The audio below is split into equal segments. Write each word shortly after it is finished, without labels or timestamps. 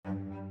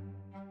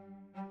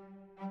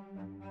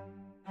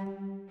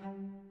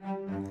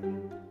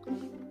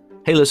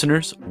Hey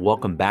listeners,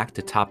 welcome back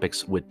to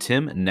Topics with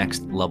Tim,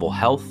 Next Level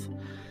Health.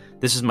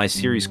 This is my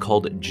series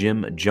called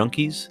Gym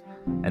Junkies,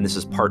 and this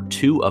is part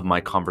 2 of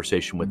my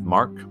conversation with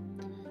Mark.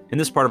 In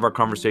this part of our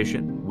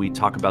conversation, we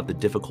talk about the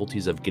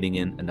difficulties of getting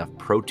in enough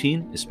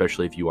protein,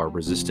 especially if you are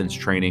resistance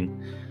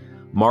training.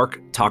 Mark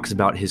talks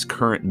about his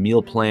current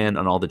meal plan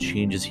and all the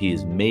changes he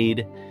has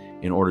made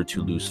in order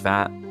to lose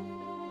fat.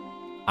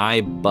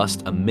 I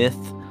bust a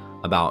myth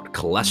about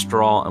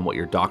cholesterol and what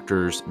your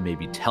doctors may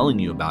be telling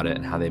you about it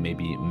and how they may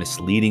be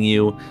misleading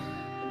you.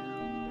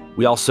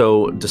 We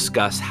also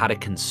discuss how to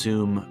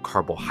consume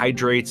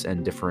carbohydrates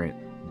and different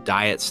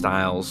diet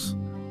styles.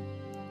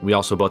 We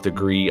also both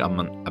agree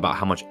about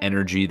how much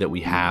energy that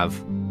we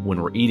have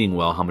when we're eating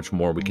well, how much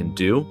more we can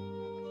do.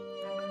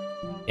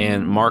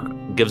 And Mark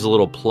gives a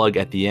little plug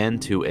at the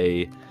end to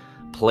a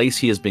place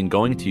he has been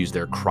going to use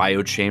their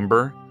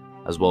Cryochamber,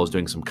 as well as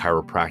doing some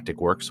chiropractic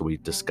work. So we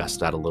discussed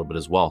that a little bit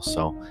as well.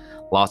 So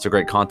lots of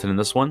great content in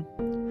this one.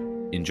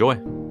 Enjoy.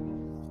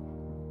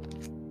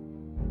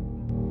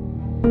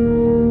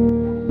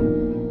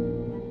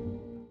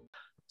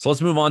 So let's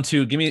move on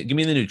to give me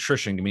the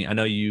nutrition. I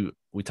know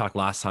we talked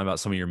last time about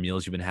some of your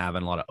meals you've been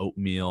having, a lot of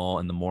oatmeal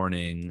in the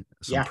morning,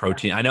 some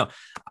protein. Yeah. I know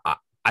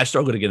I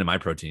struggle to get in my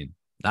protein.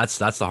 That's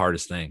the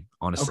hardest thing,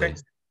 honestly. Okay.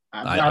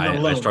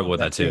 I struggle with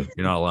that too.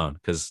 You're not alone,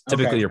 because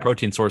typically your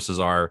protein sources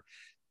are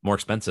more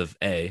expensive,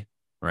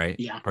 right?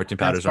 Yeah. Protein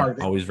powders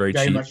aren't always very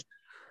cheap. Much.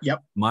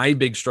 Yep. My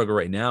big struggle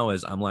right now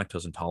is I'm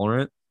lactose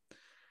intolerant,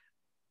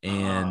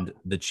 and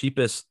the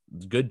cheapest,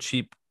 good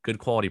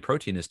quality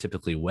protein is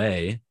typically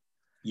whey.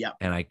 Yeah.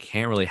 And I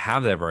can't really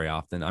have that very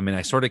often. I mean,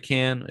 I sort of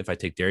can if I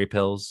take dairy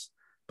pills,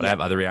 but I have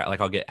other,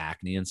 like I'll get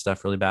acne and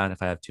stuff really bad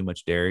if I have too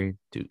much dairy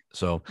too.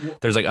 So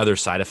there's like other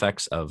side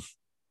effects of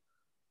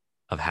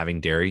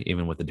having dairy,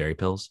 even with the dairy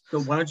pills.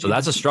 So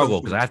that's a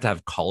struggle, because I have to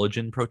have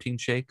collagen protein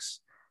shakes,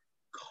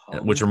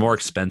 which are more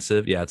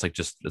expensive. Yeah.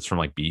 It's from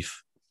like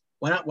beef.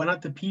 Why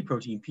not the pea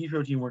protein? Pea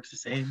protein works the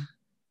same.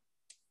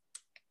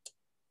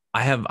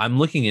 I'm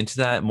looking into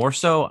that more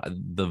so.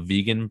 The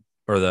vegan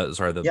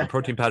the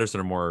protein powders that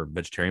are more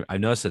vegetarian. I've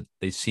noticed that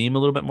they seem a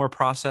little bit more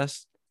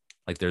processed.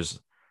 Like there's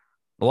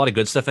a lot of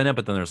good stuff in it,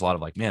 but then there's a lot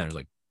of there's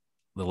like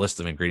the list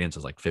of ingredients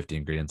is like 50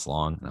 ingredients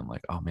long. And I'm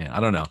like, oh man, I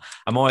don't know.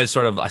 I'm always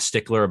sort of a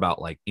stickler about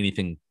like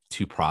anything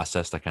too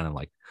processed. I kind of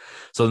like,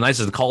 so the nice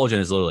is the collagen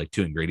is literally like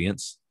 2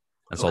 ingredients.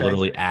 And so I'll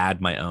literally add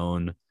my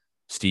own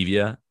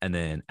stevia and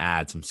then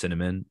add some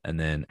cinnamon and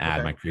then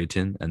add my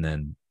creatine, and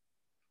then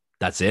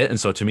that's it. And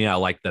so to me, I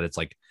like that it's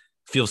like,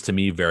 feels to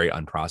me very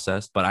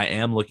unprocessed, but I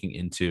am looking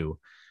into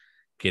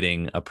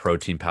getting a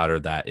protein powder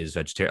that is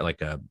vegetarian,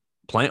 like a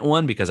plant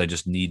one, because I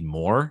just need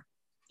more.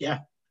 Yeah.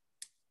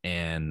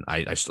 And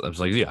I was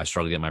like, I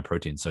struggle to get my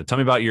protein. So tell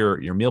me about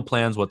your meal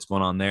plans. What's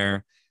going on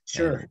there?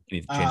 Sure.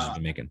 Any changes you've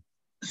been making?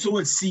 So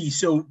let's see.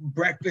 So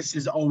breakfast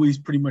is always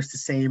pretty much the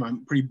same.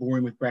 I'm pretty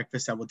boring with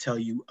breakfast, I will tell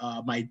you.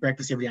 My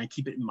breakfast every day, I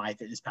keep it in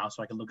MyFitnessPal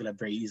so I can look it up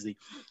very easily.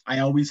 I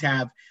always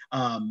have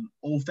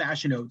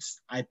old-fashioned oats.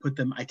 I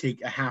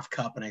take a half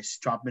cup and I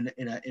drop them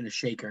in a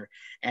shaker.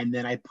 And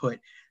then I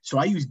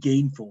use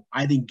Gainful.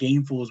 I think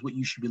Gainful is what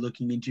you should be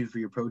looking into for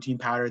your protein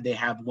powder. They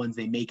have ones,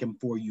 they make them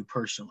for you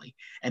personally,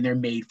 and they're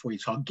made for you.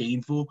 It's called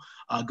Gainful.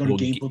 Go to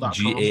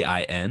gainful.com.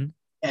 GAIN.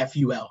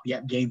 FUL.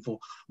 Yeah, Gainful.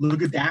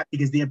 Look at that,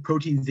 because they have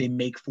proteins they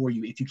make for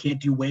you. If you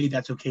can't do whey,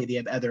 that's okay. They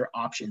have other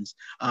options.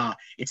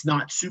 It's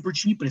not super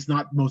cheap, but it's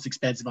not most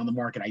expensive on the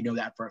market. I know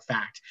that for a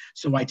fact.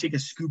 So I take a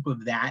scoop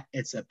of that.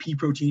 It's a pea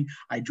protein.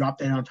 I drop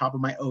that on top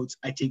of my oats.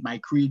 I take my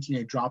creatine.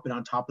 I drop it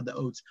on top of the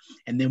oats.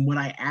 And then when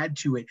I add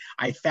to it,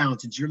 I found,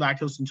 since you're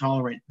lactose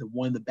intolerant,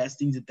 one of the best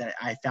things that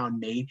I found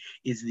made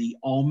is the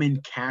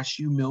almond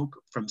cashew milk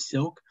from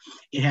Silk.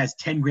 It has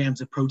 10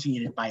 grams of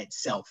protein in it by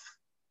itself.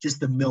 Just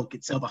the milk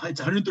itself. It's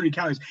 130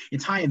 calories.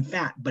 It's high in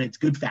fat, but it's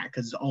good fat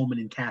because it's almond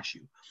and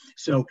cashew.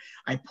 So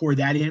I pour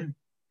that in,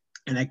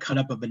 and I cut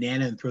up a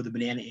banana and throw the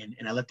banana in,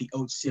 and I let the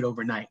oats sit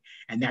overnight.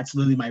 And that's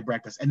literally my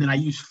breakfast. And then I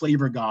use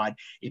Flavor God.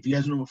 If you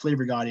guys don't know what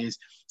Flavor God is,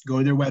 go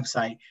to their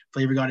website.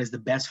 Flavor God is the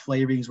best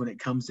flavorings when it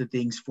comes to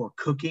things for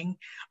cooking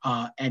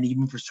and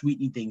even for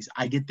sweetening things.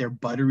 I get their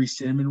buttery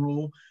cinnamon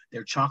roll,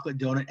 their chocolate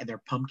donut, and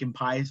their pumpkin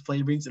pie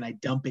flavorings, and I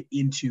dump it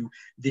into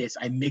this.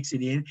 I mix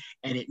it in,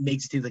 and it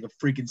makes it taste like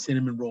a freaking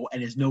cinnamon roll,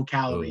 and there's no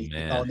calories. Oh,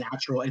 it's all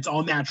natural. It's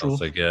all natural.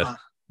 That's so good.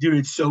 Dude,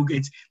 it's so good.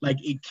 It's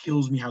like, it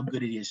kills me how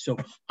good it is. So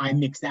I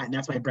mix that, and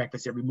that's my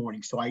breakfast every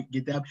morning. So I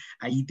get that,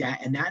 I eat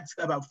that, and that's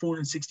about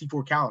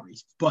 464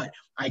 calories. But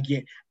I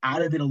get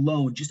out of it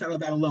alone, just out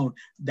of that alone,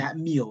 that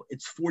meal,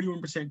 it's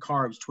 41%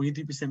 carbs,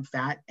 23%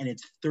 fat, and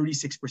it's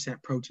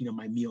 36% protein on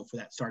my meal for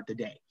that start the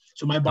day.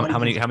 So my body.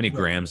 How many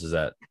grams is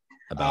that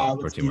about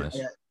protein wise?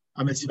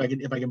 I'm gonna see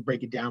if I can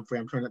break it down for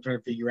you. I'm trying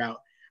to figure out.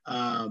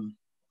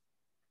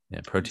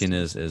 Protein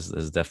is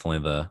definitely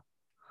the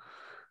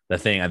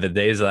thing. The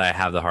days that I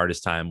have the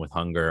hardest time with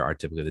hunger are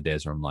typically the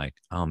days where I'm like,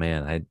 oh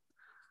man,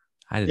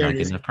 I did There not it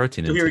get is. enough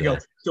protein So in here we today.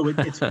 go. So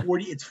it's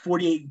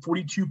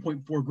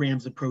 42.4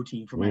 grams of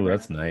protein for my Ooh,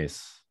 that's breakfast.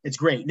 nice. It's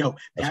great. No,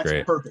 That's that's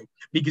great. perfect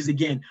because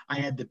again, I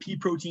had the pea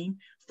protein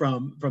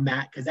from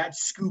that because that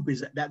scoop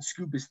is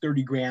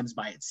 30 grams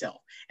by itself,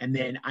 and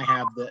then I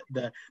have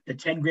the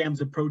 10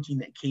 grams of protein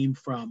that came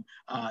from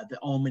the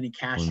almond and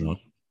cashew.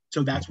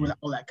 So that's where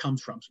all that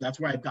comes from. So that's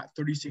where I've got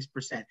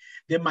 36%.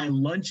 Then my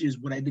lunch is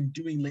what I've been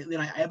doing lately.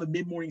 And I have a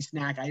mid-morning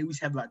snack. I always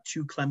have about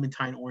 2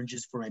 clementine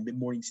oranges for my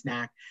mid-morning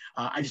snack.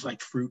 I just like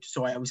fruit,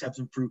 so I always have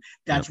some fruit.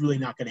 That's really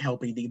not going to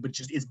help anything, but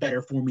just it's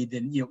better for me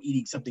than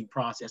eating something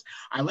processed.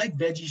 I like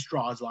veggie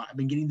straws a lot. I've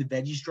been getting the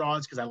veggie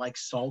straws because I like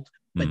salt,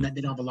 but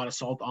they don't have a lot of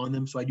salt on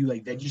them. So I do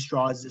like veggie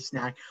straws as a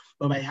snack.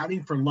 But by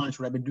having for lunch,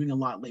 what I've been doing a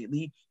lot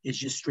lately is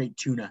just straight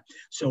tuna.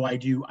 So I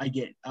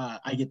get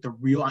the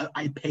real.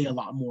 I pay a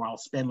lot more. I'll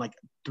spend like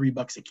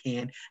 $3 a can,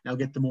 and I'll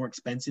get the more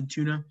expensive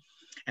tuna.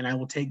 And I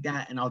will take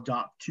that and I'll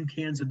drop 2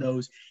 cans of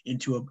those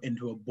into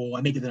a bowl.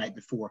 I make it the night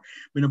before.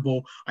 In a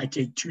bowl, I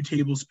take 2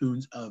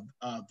 tablespoons of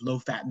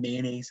low-fat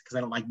mayonnaise because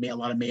I don't like a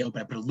lot of mayo,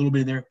 but I put a little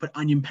bit in there. Put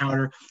onion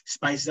powder,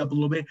 spice it up a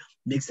little bit,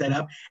 mix that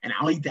up, and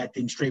I'll eat that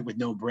thing straight with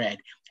no bread.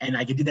 And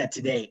I did that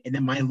today. And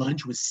then my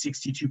lunch was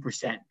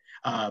 62%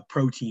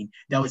 protein.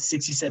 That was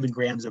 67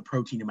 grams of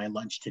protein in my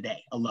lunch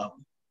today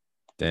alone.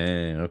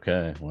 Dang.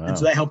 Okay. And so Wow.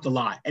 that helped a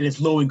lot. And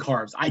it's low in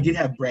carbs. I did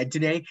have bread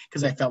today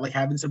because I felt like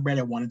having some bread.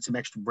 I wanted some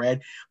extra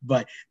bread.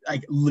 But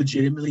like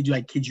legitimately,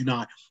 I kid you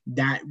not,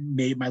 that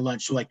made my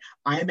lunch. So like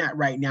I'm at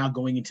right now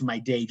going into my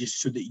day,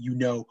 just so that you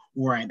know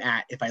where I'm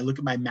at. If I look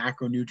at my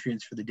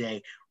macronutrients for the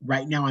day,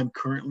 right now I'm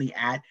currently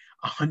at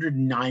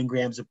 109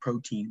 grams of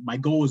protein. My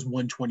goal is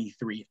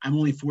 123. I'm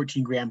only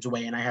 14 grams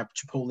away and I have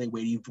Chipotle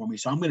waiting for me.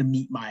 So I'm going to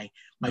meet my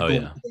goal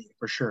today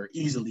for sure,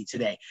 easily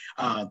today.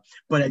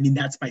 But I mean,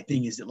 that's my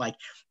thing is that like,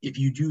 if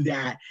you do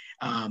that,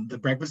 the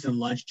breakfast and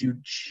lunch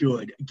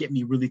should get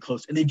me really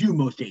close. And they do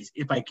most days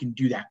if I can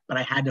do that. But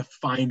I had to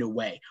find a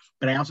way.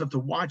 But I also have to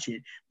watch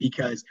it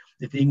because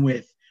the thing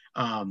with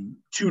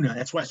tuna,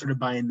 that's why I started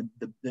buying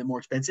the more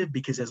expensive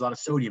because there's a lot of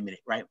sodium in it,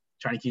 right?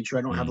 Trying to keep sure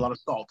I don't have a lot of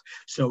salt.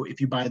 So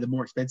if you buy the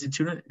more expensive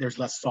tuna, there's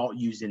less salt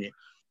used in it.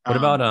 What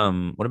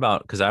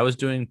about because I was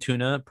doing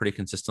tuna pretty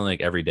consistently,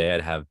 like every day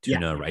I'd have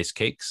tuna rice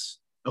cakes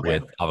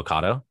with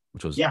avocado,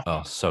 which was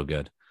so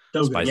good.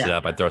 So Spice good, it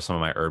up. I'd throw some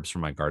of my herbs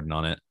from my garden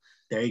on it.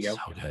 There you go.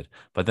 So good.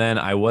 But then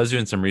I was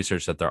doing some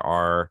research that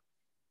there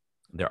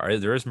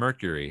is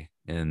mercury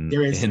in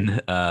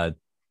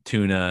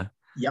tuna.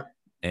 Yep.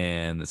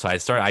 And so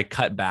I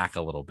cut back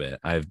a little bit.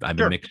 I've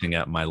been mixing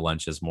up my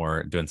lunches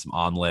more, doing some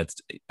omelets.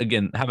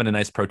 Again, having a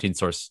nice protein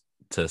source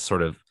to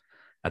sort of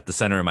at the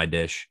center of my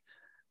dish,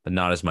 but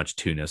not as much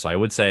tuna. So I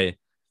would say,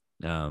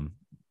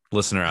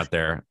 listener out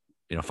there,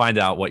 find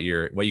out what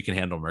you can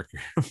handle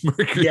mercury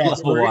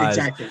level wise.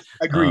 Exactly.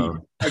 Agreed.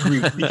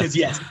 Because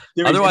yes.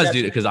 Otherwise,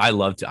 dude, because I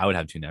would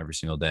have tuna every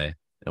single day.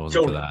 It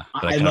wasn't for that,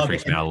 but it kind of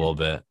freaks me out a little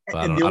bit. But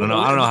I don't know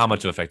how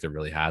much of effect it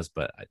really has,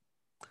 but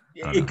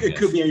it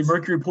could be. I mean,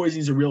 mercury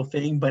poisoning is a real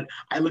thing, but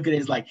I look at it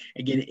as like,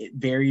 again, it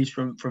varies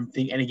from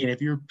thing. And again,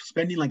 if you're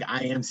spending like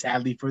I am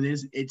sadly for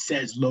this, it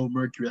says low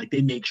mercury, like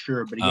they make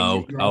sure. But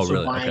again, you're also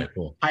really? buying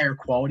higher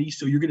quality,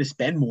 so you're going to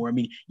spend more. I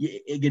mean,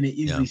 you're going to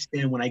easily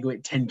spend. When I go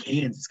at 10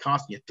 cans, it's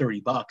costing you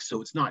 $30,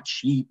 so it's not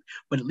cheap.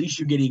 But at least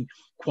you're getting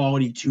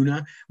quality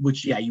tuna,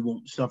 which you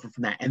won't suffer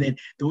from that. And then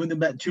the only thing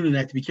about tuna that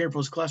I have to be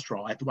careful is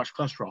cholesterol. I have to watch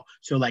cholesterol.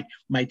 So like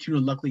my tuna,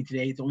 luckily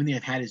today, the only thing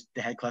I've had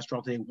that had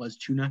cholesterol today was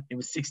tuna. It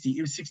was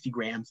 60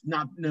 grams,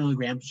 not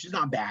milligrams, which is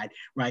not bad,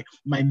 right?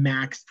 My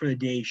max for the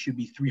day should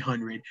be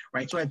 300,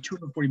 right? So I have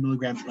 240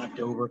 milligrams left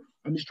over.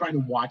 I'm just trying to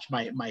watch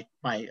my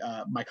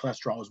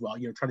cholesterol as well,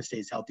 try to stay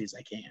as healthy as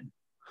I can.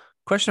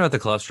 Question about the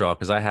cholesterol,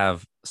 because I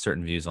have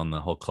certain views on the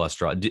whole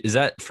cholesterol. Is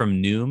that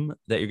from Noom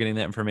that you're getting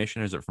that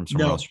information, or is it from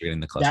somewhere else you're getting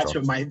the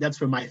cholesterol? That's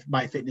from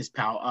my fitness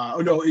pal.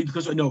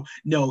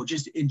 No,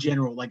 just in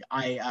general. Like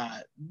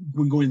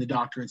when going to the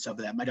doctor and stuff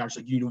like that, my doctor's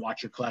like, you need to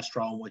watch your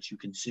cholesterol and what you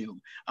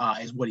consume,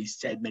 is what he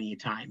said many a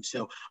time.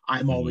 So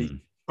I'm always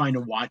trying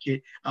to watch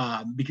it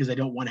because I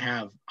don't want to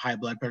have high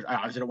blood pressure. I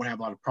obviously don't want to have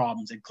a lot of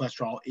problems, and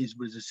cholesterol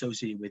was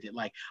associated with it.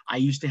 Like I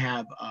used to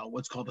have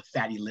what's called a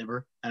fatty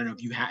liver. I don't know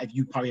if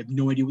you probably have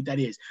no idea what that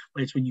is,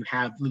 but it's when you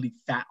have really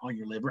fat on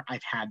your liver.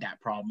 I've had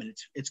that problem, and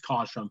it's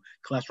caused from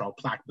cholesterol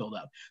plaque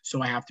buildup.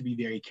 So I have to be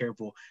very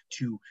careful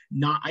to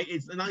not.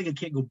 It's not like I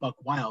can't go buck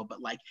wild,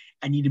 but like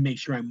I need to make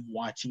sure I'm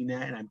watching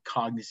that and I'm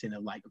cognizant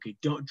of like, okay,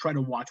 don't try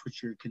to watch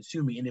what you're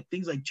consuming. And if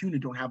things like tuna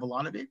don't have a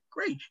lot of it,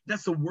 great.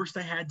 That's the worst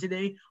I had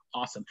today.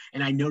 Awesome.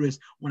 And I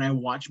noticed when I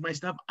watch my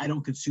stuff, I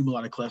don't consume a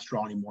lot of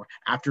cholesterol anymore.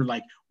 After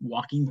like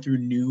walking through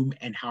Noom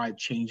and how I've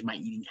changed my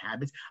eating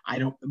habits,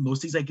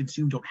 most things I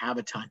consume don't have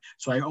a ton.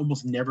 So I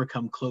almost never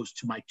come close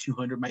to my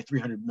 300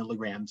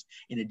 milligrams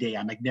in a day.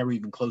 I'm like never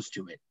even close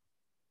to it.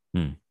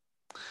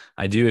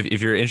 I do.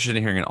 If you're interested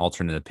in hearing an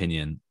alternate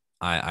opinion,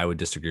 I would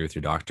disagree with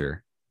your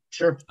doctor.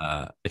 Sure.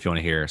 If you want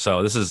to hear.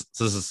 So this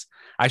is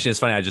actually, it's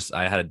funny.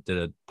 I did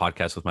a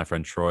podcast with my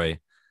friend Troy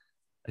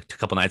a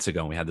couple nights ago,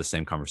 and we had the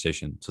same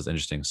conversation. So it's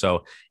interesting.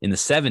 So in the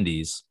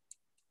 70s,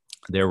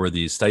 there were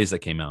these studies that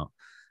came out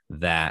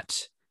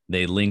that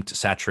they linked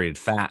saturated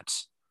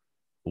fats,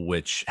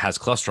 which has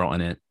cholesterol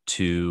in it,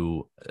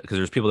 to, because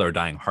there's people that were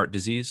dying of heart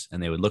disease,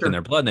 and they would look in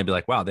their blood and they'd be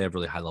like, wow, they have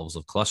really high levels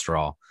of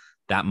cholesterol.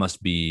 That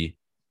must be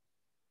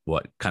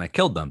what kind of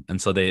killed them.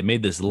 And so they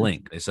made this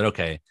link. They said,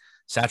 okay,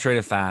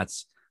 saturated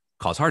fats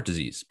cause heart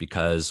disease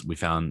because we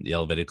found the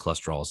elevated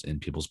cholesterols in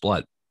people's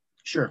blood.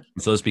 Sure.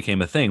 So this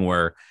became a thing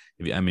where,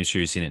 I'm sure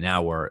you've seen it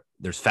now, where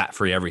there's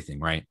fat-free everything,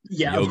 right?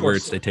 Yeah,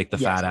 Yogurts, they take the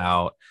fat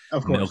out.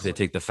 Of course. Milk, they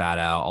take the fat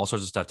out. All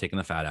sorts of stuff taking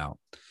the fat out.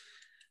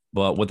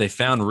 But what they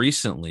found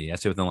recently, I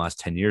say within the last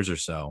 10 years or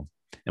so,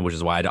 and which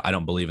is why I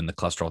don't believe in the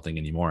cholesterol thing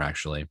anymore,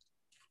 actually,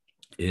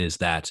 is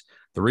that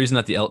the reason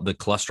that the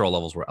cholesterol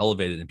levels were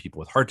elevated in people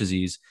with heart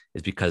disease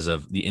is because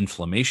of the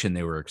inflammation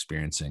they were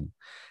experiencing.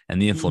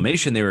 And the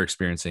inflammation they were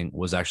experiencing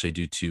was actually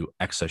due to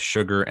excess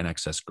sugar and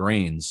excess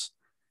grains,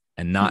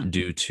 and not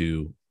due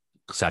to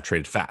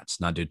saturated fats,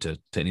 not due to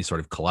any sort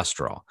of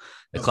cholesterol.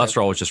 The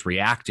cholesterol was just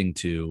reacting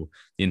to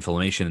the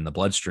inflammation in the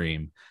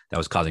bloodstream that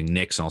was causing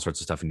nicks and all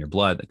sorts of stuff in your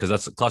blood, because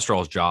that's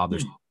cholesterol's job.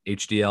 There's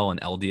HDL and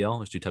LDL.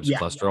 There's two types of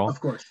cholesterol. Of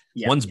course.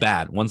 One's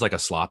bad. One's like a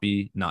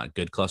sloppy, not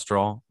good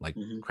cholesterol, like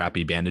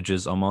crappy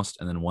bandages almost.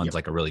 And then one's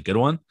like a really good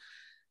one.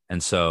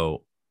 And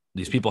so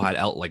these people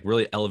had like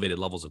really elevated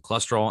levels of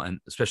cholesterol, and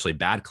especially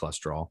bad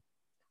cholesterol.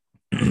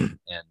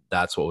 And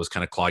that's what was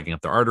kind of clogging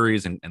up their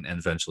arteries and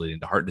eventually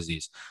into heart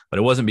disease. But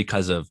it wasn't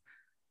because of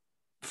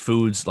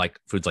foods like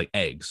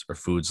eggs or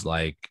foods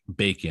like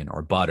bacon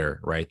or butter,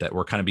 right? That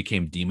were kind of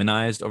became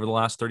demonized over the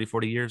last 30,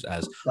 40 years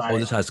as, oh,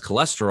 this has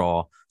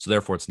cholesterol, so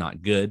therefore it's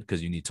not good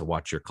because you need to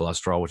watch your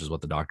cholesterol, which is what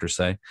the doctors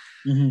say.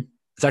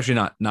 It's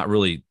actually not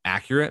really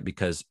accurate,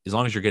 because as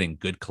long as you're getting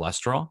good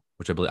cholesterol,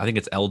 which I think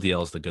it's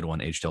LDL is the good one,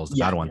 HDL is the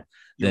bad one,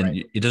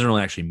 then it doesn't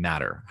really actually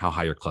matter how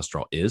high your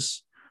cholesterol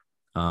is.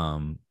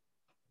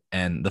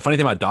 And the funny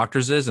thing about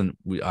doctors is, and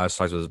I was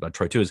talking about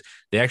Troy too, is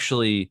they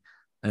actually,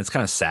 and it's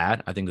kind of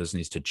sad, I think this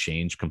needs to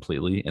change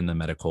completely in the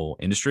medical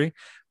industry,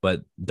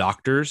 but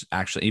doctors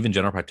actually, even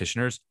general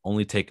practitioners,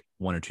 only take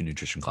 1 or 2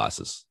 nutrition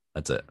classes.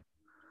 That's it.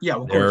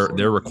 Yeah.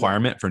 Their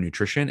requirement for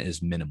nutrition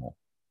is minimal.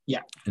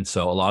 Yeah. And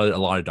so a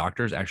lot of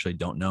doctors actually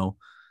don't know,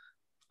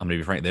 I'm going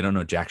to be frank, they don't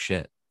know jack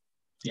shit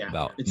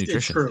about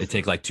nutrition. They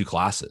take like 2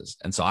 classes.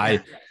 And so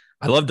I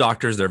love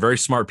doctors. They're very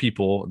smart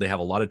people. They have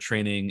a lot of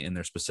training in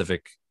their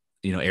specific,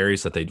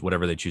 areas that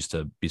whatever they choose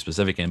to be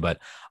specific in. But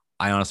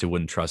I honestly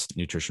wouldn't trust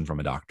nutrition from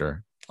a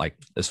doctor, like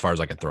as far as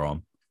I could throw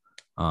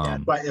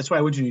them. That's why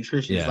I went to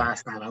nutritionist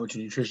last time. I went to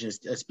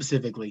nutritionist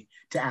specifically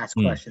to ask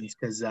questions,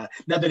 because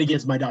nothing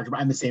against my doctor,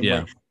 but I'm the same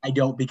way. I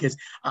don't, because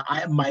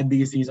my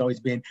biggest thing has always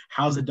been,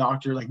 how's a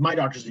doctor, like my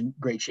doctor's in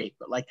great shape,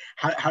 but like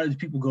how does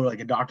people go to like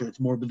a doctor that's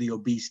morbidly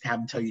obese and have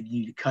them tell you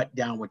need to cut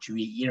down what you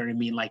eat? You know what I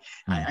mean? Like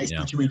I see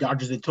too many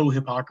doctors, the total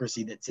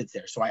hypocrisy that sits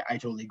there. So I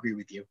totally agree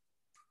with you.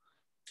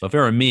 So if it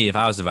were me, if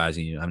I was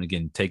advising you, I'm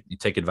again,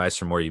 take advice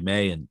from where you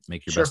may and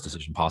make your best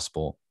decision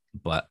possible.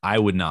 But I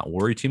would not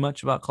worry too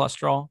much about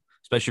cholesterol,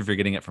 especially if you're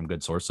getting it from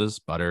good sources,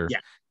 butter,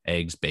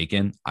 eggs,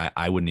 bacon.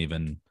 I wouldn't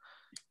even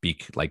be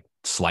like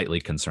slightly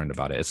concerned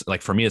about it. It's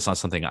like, for me, it's not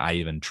something I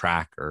even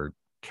track or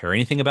care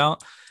anything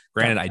about.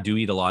 Granted, I do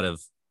eat a lot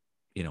of,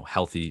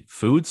 healthy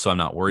foods, so I'm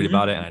not worried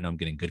about it. And I know I'm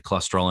getting good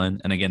cholesterol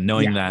in. And again,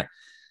 knowing that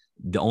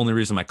the only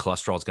reason my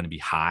cholesterol is going to be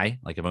high,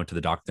 like if I went to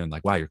the doctor and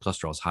like, wow, your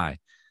cholesterol is high,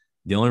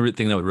 the only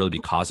thing that would really be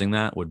causing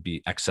that would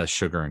be excess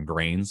sugar and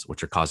grains,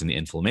 which are causing the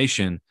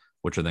inflammation,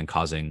 which are then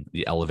causing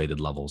the elevated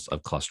levels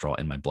of cholesterol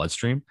in my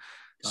bloodstream.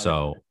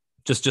 So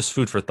just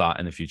food for thought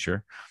in the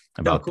future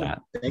about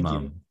that. Thank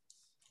you.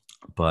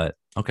 But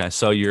okay,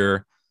 so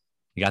you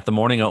got the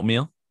morning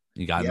oatmeal,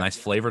 you got nice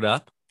flavored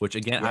up, which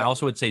again, I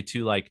also would say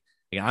too, like,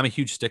 again, I'm a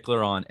huge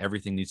stickler on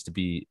everything needs to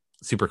be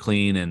super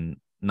clean and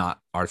not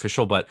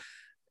artificial. But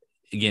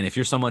again, if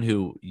you're someone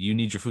who you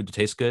need your food to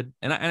taste good,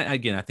 and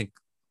again, I think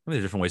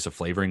there's different ways of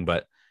flavoring,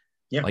 but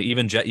like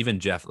even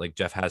Jeff, like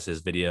Jeff has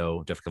his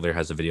video, Jeff Cavalier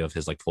has a video of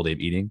his like full day of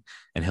eating,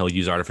 and he'll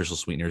use artificial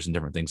sweeteners and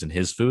different things in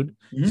his food.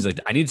 He's like,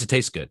 I need it to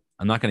taste good.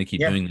 I'm not going to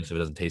keep doing this if it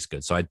doesn't taste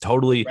good. So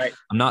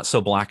I'm not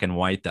so black and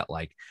white that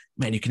like,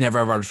 man, you can never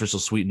have artificial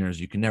sweeteners.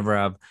 You can never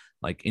have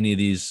like any of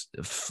these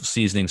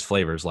seasonings,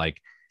 flavors.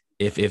 Like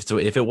if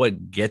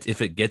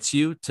it gets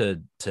you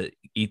to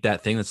eat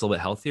that thing that's a little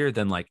bit healthier,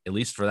 then like, at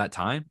least for that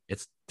time,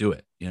 do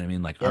it. You know what I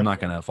mean? Like, I'm not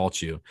going to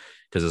fault you,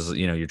 because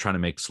you're trying to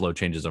make slow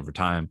changes over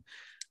time.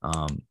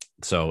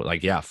 So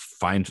like,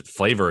 find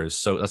flavor is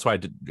so, that's why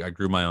I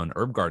grew my own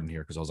herb garden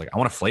here. Cause I was like, I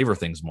want to flavor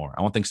things more.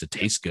 I want things to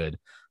taste good,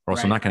 or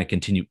else I'm not going to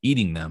continue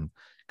eating them,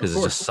 because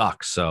it just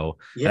sucks. So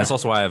that's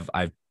also why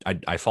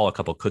I follow a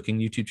couple cooking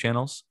YouTube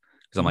channels,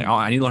 because I'm like, oh,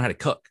 I need to learn how to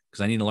cook,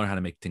 because I need to learn how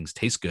to make things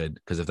taste good.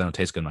 Because if they don't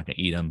taste good, I'm not going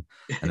to eat them.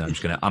 And then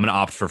I'm going to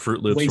opt for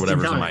Fruit Loops or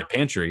whatever's in my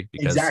pantry,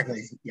 because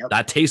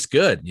that tastes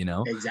good,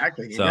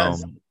 Exactly. So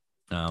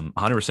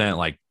 100%,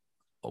 like,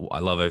 I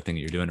love everything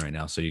that you're doing right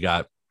now. So you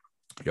got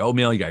your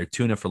oatmeal, you got your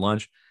tuna for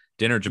lunch,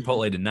 dinner,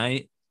 Chipotle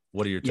tonight.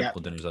 What are your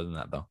typical dinners other than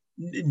that, though?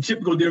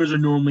 Typical dinners are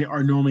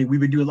normally we've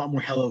been doing a lot more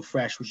Hello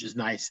Fresh, which is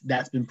nice.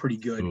 That's been pretty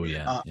good. Oh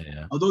yeah.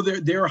 Although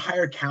there are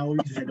higher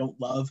calories, which I don't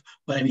love,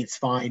 but I mean it's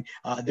fine.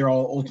 They're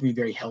all ultimately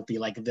very healthy.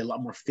 Like they're a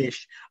lot more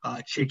fish,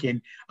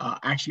 chicken,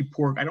 actually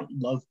pork. I don't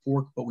love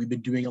pork, but we've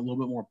been doing a little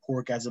bit more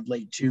pork as of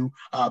late too.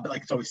 But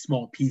like it's always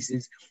small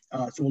pieces.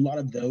 So a lot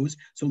of those.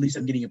 So at least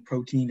I'm getting a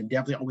protein. I'm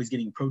definitely always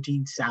getting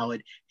protein,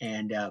 salad,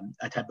 and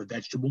a type of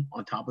vegetable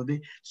on top of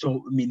it.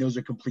 So I mean those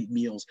are complete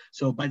meals.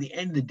 So by the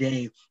end of the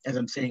day, as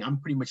I'm saying, I'm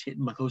pretty much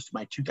hitting close to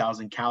my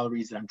 2,000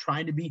 calories that I'm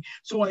trying to be.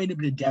 So I end up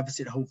in a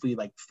deficit, hopefully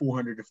like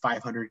 400 to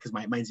 500, because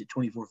mine's at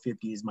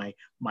 2450 is my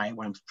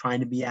what I'm trying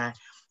to be at.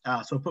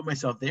 So I put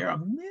myself there.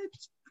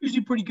 It's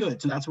usually pretty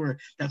good. So that's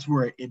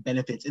where it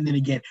benefits. And then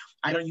again,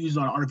 I don't use a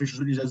lot of artificial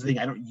sweeteners. That's the thing.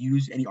 I don't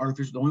use any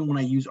artificial. The only one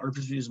I use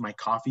artificial is my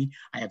coffee.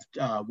 I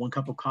have 1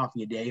 cup of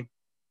coffee a day,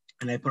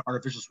 and I put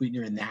artificial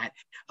sweetener in that.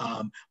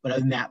 But other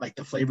than that, like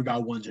the Flavor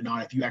God ones are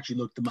not. If you actually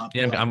look them up,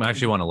 Yeah, I'm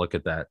actually want to look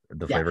at that.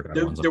 The Flavor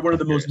God ones. They're one of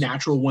the most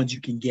natural ones you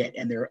can get,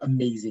 and they're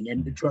amazing.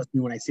 And trust me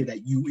when I say that,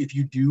 if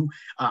you do,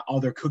 all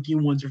their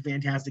cooking ones are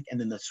fantastic, and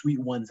then the sweet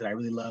ones that I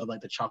really love,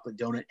 like the chocolate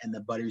donut and the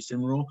buttery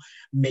cinnamon roll,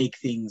 make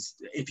things.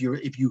 I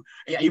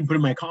even put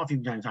in my coffee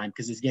from time to time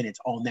because again, it's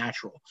all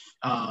natural.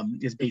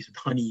 It's based with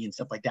honey and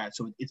stuff like that,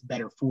 so it's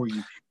better for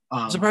you.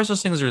 Surprised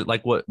those things are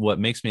like what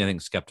makes me I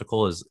think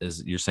skeptical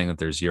is you're saying that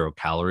there's 0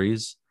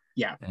 calories.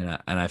 Yeah,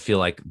 and I feel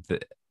like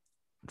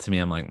to me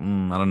I'm like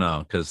I don't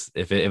know, because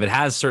if it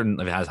has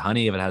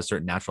honey, if it has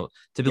certain natural,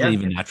 typically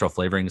even natural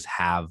flavorings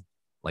have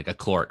like a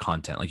caloric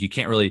content. Like you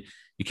can't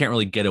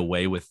really get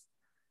away with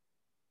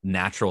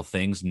natural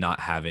things not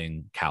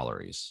having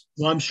calories.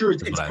 Well, I'm sure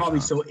it's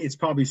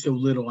probably so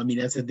little. I mean,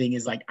 that's the thing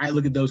is like I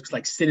look at those because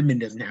like cinnamon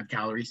doesn't have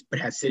calories, but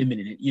has cinnamon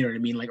in it. You know what I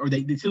mean? Like, or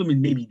the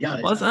cinnamon maybe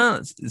does.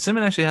 Well,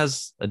 cinnamon actually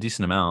has a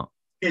decent amount.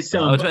 It's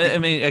I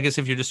mean, I guess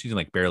if you're just using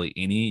like barely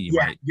any, you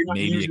might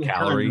maybe a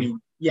calorie.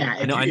 Yeah,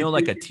 I know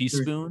like a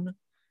teaspoon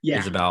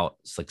is about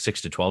like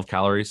 6 to 12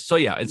 calories. So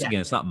yeah, again,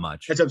 it's not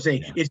much. That's what I'm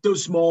saying. Yeah. It's so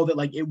small that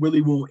like it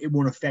really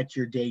won't affect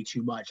your day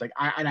too much. Like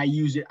I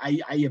use it.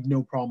 I have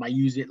no problem. I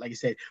use it, like I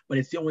said, but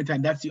it's the only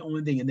time. That's the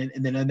only thing. And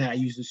then on that I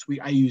use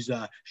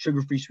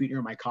sugar-free sweetener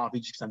in my coffee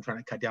just because I'm trying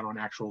to cut down on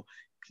actual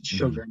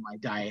sugar in my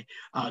diet,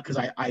 because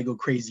I go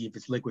crazy if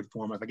it's liquid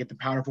form. If I get the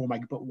powder form, I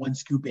can put 1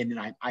 scoop in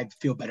and I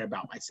feel better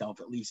about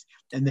myself at least,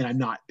 and then I'm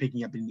not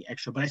picking up any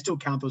extra, but I still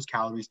count those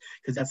calories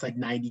because that's like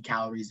 90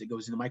 calories that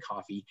goes into my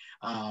coffee,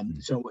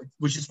 so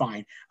which is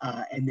fine.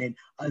 And then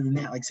other than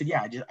that, like I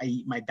said, I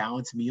eat my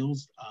balanced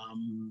meals.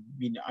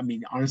 I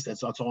mean honestly,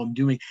 that's all I'm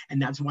doing,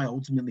 and that's why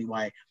ultimately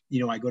why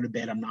I go to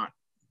bed, I'm not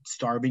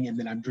starving, and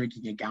then I'm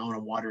drinking a gallon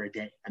of water a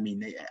day. I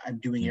mean, I'm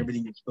doing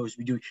everything I'm supposed to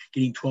be doing,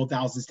 getting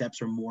 12,000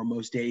 steps or more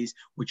most days,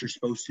 which you're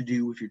supposed to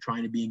do if you're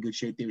trying to be in good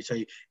shape. They would tell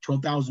you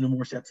 12,000 or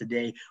more steps a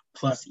day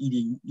plus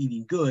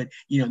eating good.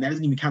 That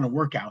doesn't even count a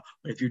workout,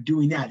 but if you're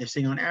doing that, they're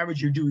saying on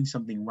average you're doing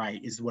something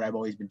right, is what I've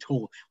always been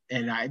told,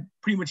 and I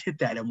pretty much hit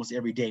that almost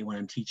every day when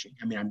I'm teaching.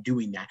 I mean, I'm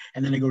doing that,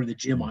 and then I go to the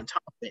gym on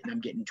top of it, and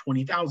I'm getting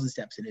 20,000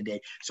 steps in a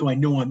day, so I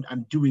know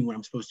I'm doing what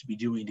I'm supposed to be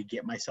doing to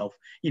get myself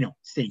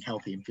staying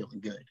healthy and feeling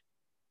good.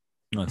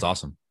 No, it's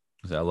awesome.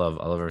 I love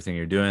everything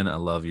you're doing. I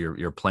love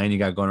your plan you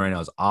got going right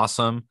now is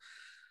awesome.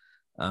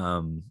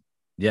 And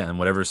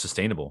whatever is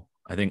sustainable.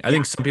 I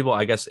think some people,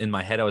 I guess in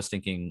my head, I was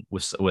thinking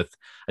with I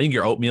think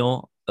your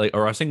oatmeal,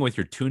 or I was thinking with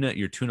your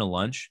tuna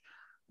lunch.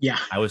 Yeah.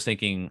 I was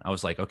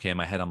like, okay, in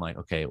my head, I'm like,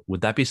 okay,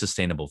 would that be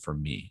sustainable for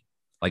me?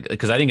 Like,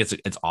 because I think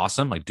it's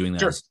awesome, like doing that,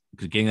 sure,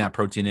 getting that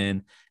protein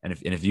in. And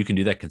if you can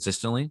do that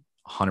consistently,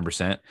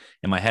 100%.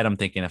 In my head, I'm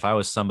thinking if I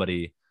was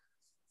somebody,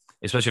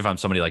 especially if I'm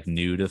somebody like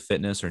new to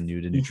fitness or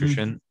new to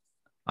nutrition,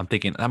 I'm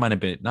thinking that might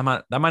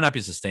not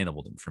be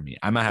sustainable for me.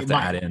 I might have to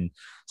add in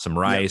some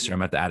rice, or I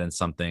might have to add in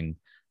something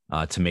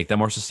to make that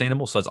more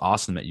sustainable. So it's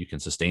awesome that you can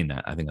sustain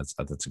that. I think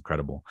that's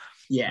incredible.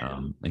 Yeah.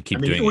 And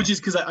keep doing which it. is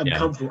because I'm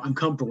comfortable. I'm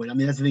comfortable. I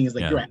mean, that's the thing is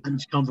like, you're right, I'm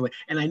just comfortable.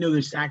 And I know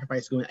there's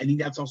sacrifice going. I think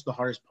that's also the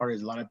hardest part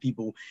is a lot of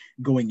people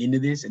going into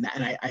this. And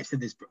I've said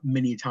this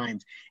many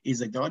times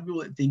is like, there are a lot of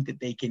people that think that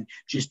they can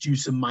just do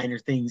some minor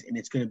things and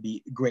it's going to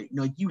be great.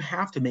 No, you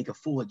have to make a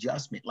full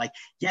adjustment. Like,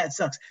 yeah, it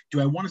sucks. Do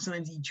I want to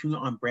sometimes eat tuna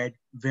on bread?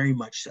 Very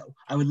much so.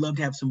 I would love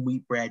to have some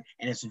wheat bread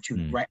and some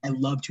tuna, right? I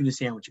love tuna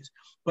sandwiches,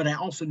 but I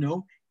also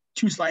know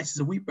 2 slices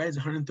of wheat bread is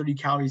 130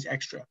 calories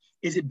extra.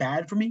 Is it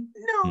bad for me?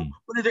 No.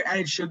 But are there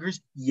added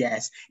sugars?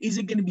 Yes. Is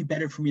it going to be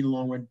better for me in the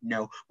long run?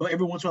 No. But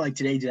every once in a while, like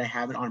today, did I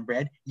have it on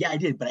bread? Yeah, I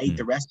did, but I ate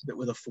the rest of it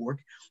with a fork.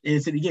 And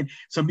it's, again,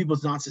 some people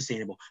it's not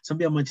sustainable. Some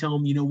people I'm going to tell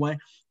them, you know what?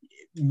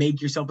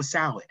 Make yourself a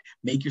salad.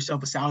 Make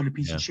yourself a salad, a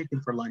piece of chicken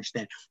for lunch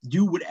then.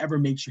 Do whatever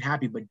makes you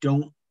happy, but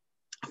don't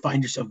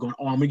find yourself going,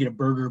 oh, I'm gonna get a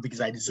burger because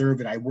I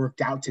deserve it. I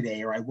worked out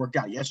today, or I worked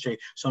out yesterday,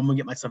 so I'm gonna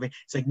get myself in.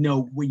 It's like,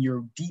 no, when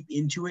you're deep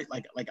into it,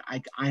 like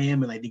I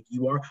am, and I think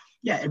you are,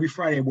 yeah, every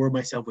Friday I reward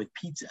myself with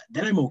pizza.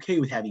 Then I'm okay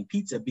with having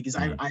pizza because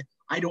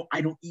I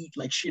don't eat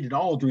like shit at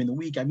all during the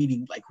week. I'm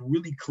eating like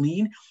really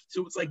clean.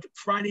 So it's like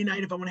Friday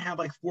night, if I want to have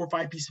like 4 or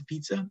 5 pieces of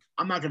pizza,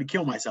 I'm not going to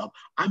kill myself.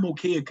 I'm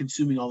okay at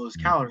consuming all those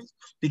calories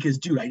because,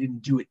 dude, I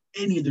didn't do it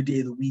any other day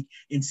of the week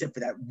except for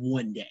that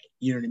one day.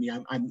 You know what I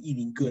mean? I'm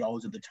eating good all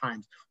those other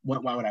times.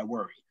 Why would I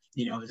worry?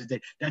 You know,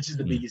 that's just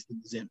the biggest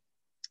thing. Is it?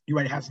 You're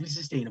right. It has to be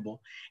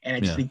sustainable, and I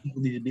just think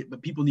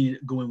people need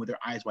to go in with their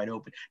eyes wide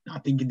open,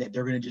 not thinking that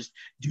they're going to just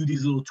do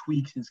these little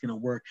tweaks and it's going to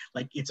work.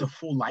 Like, it's a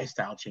full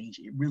lifestyle change.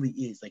 It really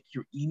is. Like,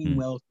 you're eating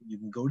well, so you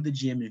can go to the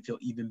gym and feel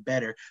even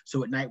better.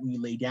 So at night when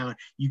you lay down,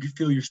 you can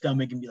feel your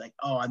stomach and be like,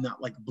 oh, I'm not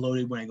like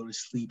bloated when I go to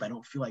sleep. I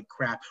don't feel like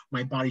crap.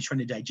 My body's trying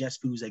to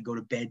digest food as I go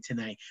to bed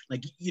tonight.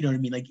 Like, you know what I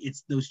mean? Like,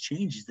 it's those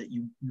changes that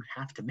you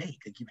have to make.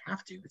 Like, you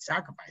have to. It's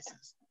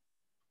sacrifices.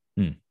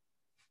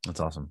 That's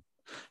awesome.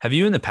 Have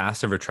you in the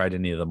past ever tried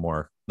any of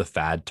the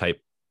fad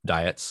type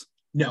diets?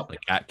 No. Like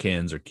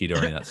Atkins or keto or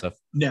any of that stuff?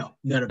 No,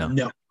 none of them.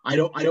 No. I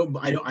don't.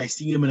 I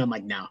see them and I'm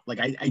like, no. Like,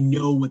 I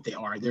know what they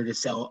are. They're to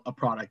sell a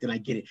product, and I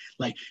get it.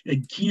 Like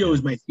keto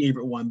is my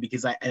favorite one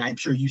because I'm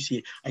sure you see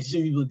it. I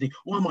see people think,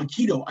 well, I'm on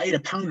keto. I ate a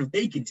pound of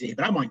bacon today,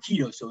 but I'm on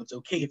keto, so it's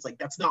okay. It's like,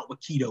 that's not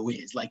what keto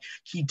is. Like,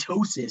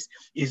 ketosis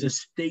is a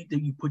state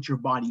that you put your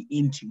body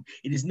into.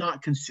 It is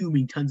not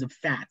consuming tons of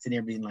fats and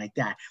everything like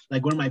that.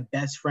 Like, one of my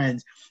best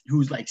friends,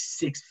 who's like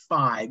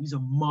 6'5", he's a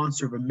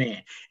monster of a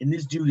man, and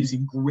this dude is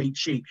in great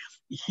shape.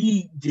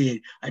 He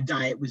did a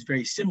diet was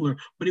very similar,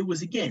 but it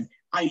was, again,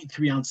 I eat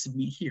 3 ounces of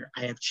meat here.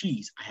 I have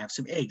cheese. I have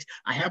some eggs.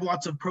 I have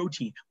lots of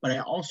protein, but I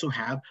also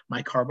have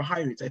my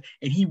carbohydrates. And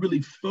he really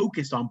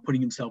focused on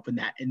putting himself in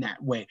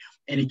that way.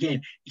 And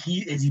again,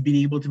 has he been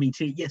able to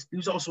maintain? Yes, he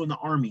was also in the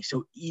army,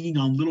 so eating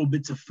on little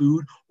bits of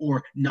food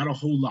or not a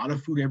whole lot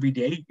of food every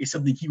day is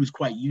something he was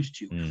quite used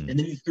to. And then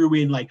he threw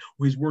in like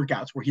his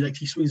workouts where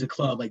he swings a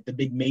club, like the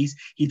big mace.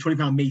 He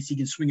 20-pound mace. He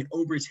can swing it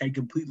over his head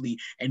completely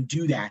and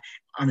do that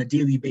on a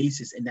daily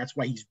basis, and that's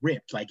why he's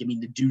ripped. Like, I mean,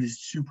 the dude is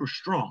super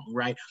strong,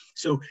 right?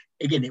 So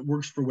again, it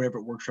works for whatever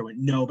it works for.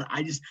 No, but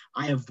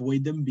I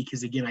avoid them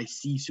because, again, I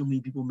see so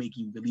many people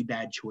making really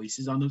bad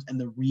choices on those, and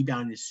the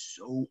rebound is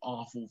so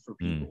awful for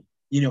people.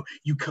 You know,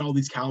 you cut all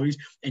these calories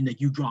and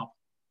like you drop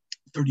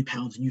 30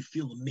 pounds and you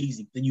feel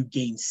amazing, then you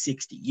gain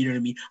 60. You know what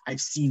I mean?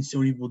 I've seen so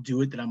many people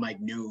do it that I'm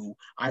like, no,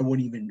 I won't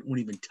even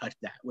touch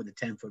that with a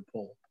 10-foot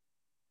pole.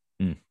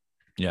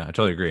 Yeah, I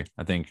totally agree.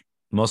 I think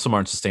most of them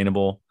aren't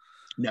sustainable.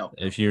 No.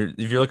 If you're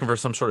looking for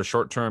some sort of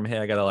short term, hey,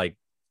 I gotta like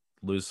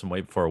lose some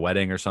weight before a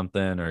wedding or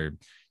something, or you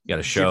got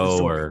a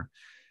show, or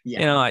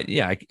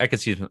I could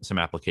see some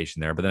application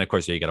there. But then of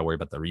course you got to worry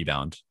about the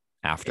rebound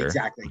after,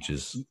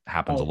 which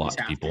happens a lot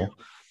to people.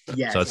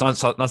 So it's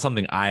not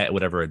something I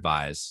would ever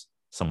advise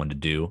someone to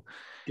do,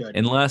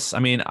 unless, I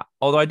mean,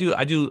 although I do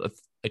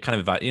a kind of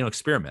advise,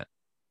 experiment.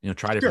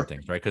 Try different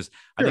things, right? Because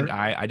I think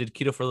I did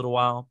keto for a little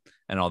while,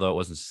 and although it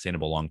wasn't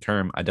sustainable long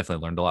term, I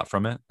definitely learned a lot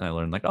from it. And I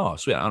learned like, oh,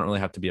 sweet, I don't really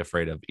have to be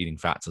afraid of eating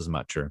fats as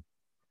much, or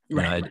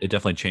it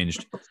definitely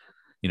changed,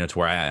 to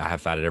where I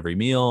have fat at every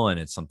meal, and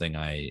it's something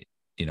I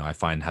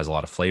find has a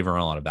lot of flavor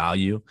and a lot of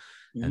value,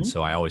 and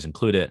so I always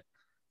include it.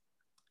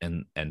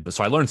 But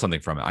so I learned something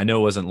from it. I know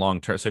it wasn't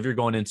long term. So if you're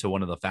going into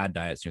one of the fad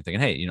diets, and you're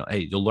thinking,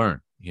 hey, you'll learn.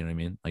 You know what I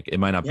mean? Like, it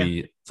might not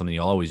be something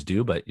you'll always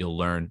do, but you'll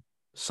learn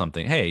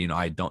something. Hey,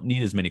 I don't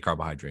need as many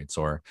carbohydrates,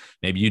 or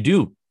maybe you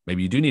do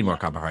need more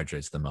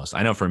carbohydrates than most.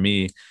 I know for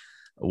me,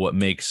 what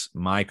makes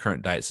my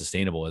current diet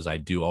sustainable is I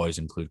do always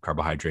include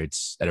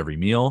carbohydrates at every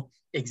meal.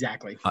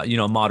 Exactly.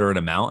 A moderate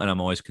amount, and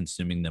I'm always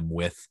consuming them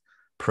with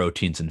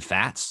proteins and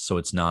fats. So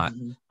it's not,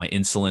 my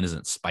insulin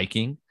isn't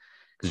spiking,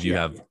 because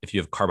if you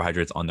have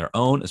carbohydrates on their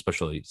own,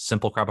 especially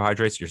simple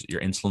carbohydrates,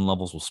 your insulin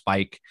levels will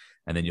spike,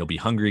 and then you'll be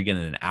hungry again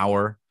in an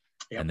hour.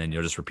 And then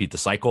you'll just repeat the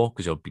cycle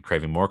because you'll be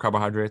craving more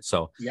carbohydrates.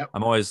 So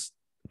I'm always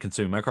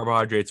consuming my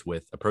carbohydrates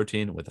with a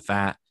protein, with a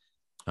fat,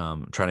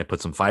 trying to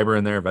put some fiber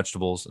in there,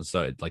 vegetables. And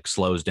so it like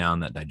slows down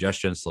that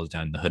digestion, slows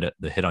down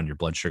the hit on your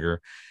blood sugar.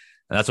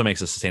 And that's what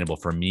makes it sustainable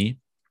for me.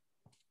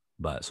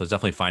 But so it's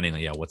definitely finding,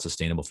 what's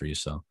sustainable for you.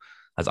 So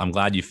I'm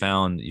glad you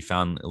found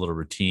a little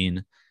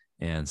routine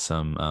and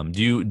some,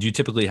 do you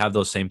typically have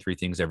those same 3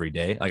 things every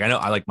day? Like, I know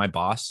like my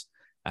boss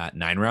at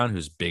 9 Round,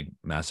 who's big,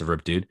 massive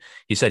rip dude,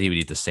 he said he would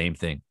eat the same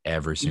thing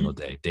every single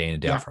day, day in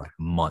and day out for like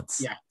months.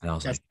 Yeah. And I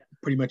was that's like,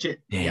 pretty much it.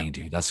 Dang,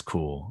 dude, that's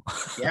cool.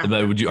 Yeah.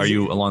 But are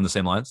you along the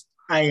same lines?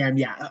 I am.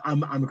 Yeah.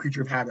 I'm a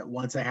creature of habit.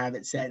 Once I have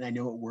it set and I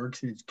know it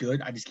works and it's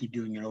good, I just keep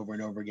doing it over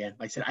and over again.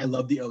 Like I said, I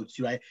love the oats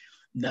too.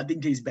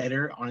 Nothing tastes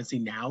better, honestly,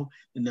 now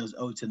than those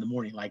oats in the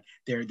morning. Like,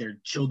 they're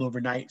chilled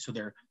overnight. So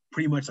they're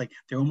pretty much like,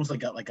 they're almost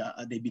like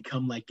they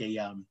become like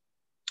a,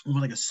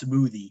 almost like a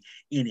smoothie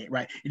in it,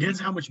 right? It depends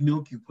on how much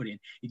milk you put in.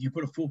 If you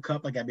put a full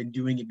cup, like I've been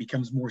doing, it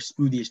becomes more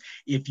smoothie-ish.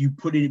 If you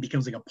put it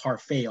becomes like a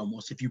parfait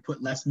almost. If you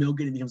put less milk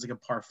in it, becomes like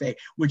a parfait,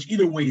 which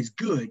either way is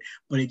good,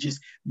 but it just,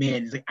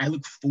 man, it's like I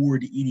look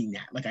forward to eating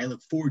that. Like I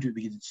look forward to it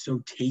because it's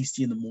so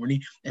tasty in the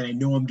morning, and I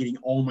know I'm getting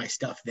all my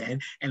stuff then.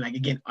 And like,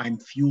 again, I'm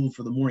fueled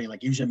for the morning.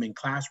 Like usually I'm in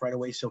class right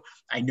away, so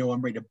I know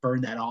I'm ready to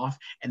burn that off.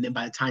 And then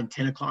by the time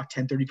 10 o'clock,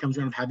 10:30 comes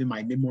around, I'm having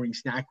my mid-morning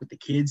snack with the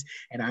kids,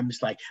 and I'm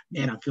just like,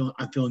 man,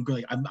 I'm feeling good.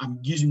 Like, I'm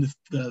using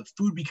the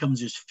food becomes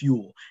just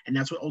fuel, and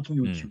that's what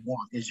ultimately what you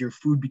want is your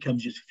food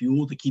becomes just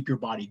fuel to keep your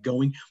body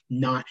going,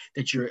 not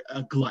that you're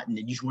a glutton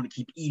and you just want to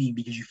keep eating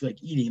because you feel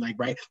like eating. Like,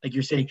 right, like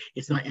you're saying,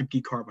 it's not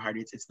empty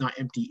carbohydrates, it's not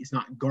empty, it's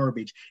not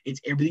garbage, it's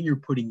everything you're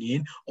putting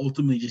in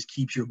ultimately just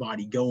keeps your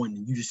body going,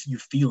 and you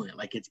feel it.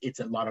 Like it's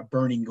a lot of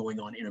burning going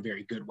on in a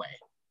very good way.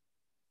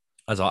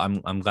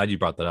 I'm glad you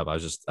brought that up.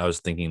 I was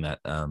thinking that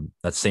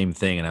that same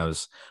thing, and when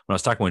I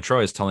was talking with Troy,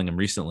 I was telling him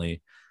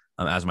recently,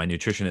 as my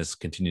nutrition has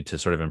continued to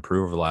sort of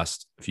improve over the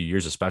last few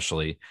years,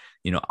 especially,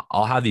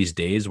 I'll have these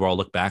days where I'll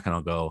look back and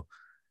I'll go,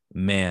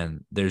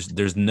 man,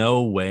 there's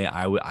no way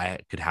I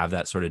could have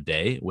that sort of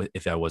day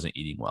if I wasn't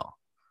eating well.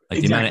 Like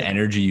the amount of Exactly.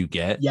 energy you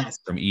get Yes.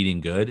 from eating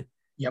good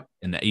Yep.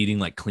 and eating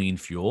like clean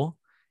fuel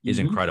is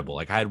incredible.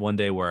 Like I had one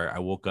day where I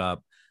woke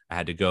up, I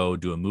had to go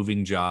do a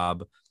moving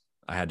job.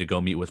 I had to go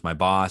meet with my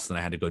boss. Then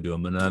I had to go do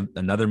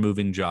another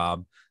moving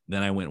job.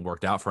 Then I went and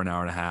worked out for an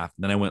hour and a half.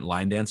 Then I went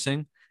line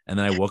dancing. And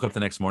then I woke up the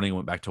next morning and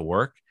went back to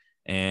work.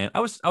 And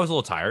I was a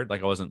little tired.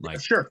 Like I wasn't like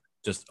Sure.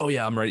 just, oh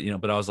yeah, I'm ready,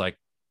 but I was like,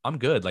 I'm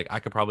good. Like I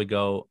could probably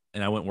go.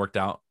 And I went and worked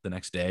out the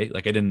next day.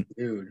 Like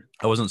Dude.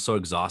 I wasn't so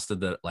exhausted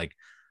that like,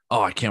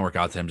 oh, I can't work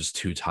out today. I'm just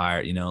too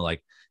tired,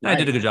 like, and I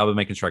did a Right. good job of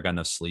making sure I got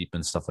enough sleep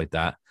and stuff like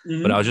that. But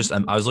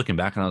Mm-hmm. I was looking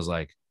back and I was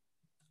like,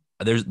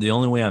 there's the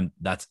only way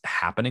that's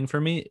happening for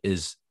me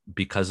is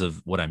because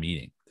of what I'm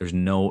eating. There's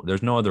no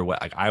other way.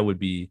 Like I would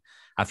be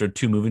after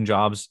 2 moving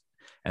jobs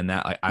and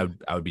that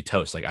I would be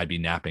toast. Like I'd be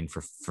napping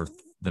for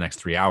the next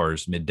 3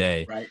 hours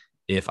midday Right.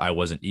 if I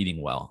wasn't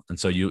eating well. And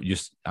so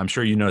I'm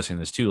sure you're noticing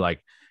this too.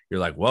 Like you're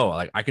like, whoa,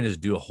 like I can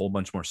just do a whole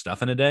bunch more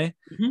stuff in a day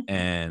Mm-hmm.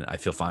 and I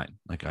feel fine.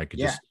 Like I could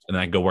Yeah. and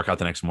then I go work out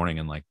the next morning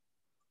and like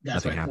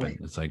That's nothing my point.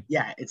 happened. It's like,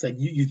 Yeah, it's like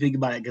you think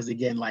about it because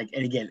again, like,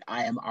 and again,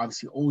 I am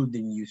obviously older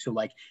than you, so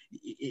like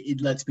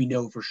it lets me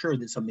know for sure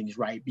that something's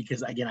right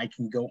because again, I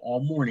can go all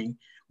morning,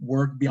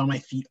 work, be on my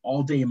feet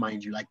all day,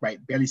 mind you, like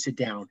right, barely sit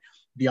down,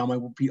 be on my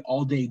feet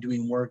all day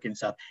doing work and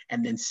stuff,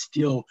 and then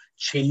still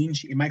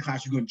change in my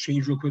class. Go and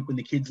change real quick when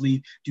the kids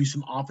leave, do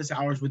some office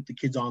hours with the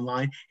kids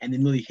online, and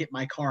then really hit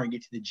my car and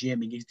get to the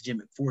gym and get to the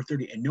gym at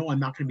 4:30. And no, I'm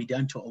not going to be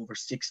done till over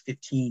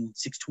 6:15,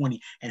 6:20,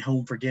 and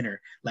home for dinner.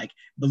 Like,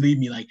 believe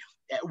me, like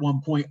at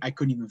one point I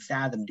couldn't even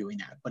fathom doing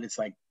that, but it's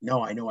like,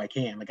 no, I know I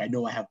can. Like I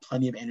know I have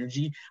plenty of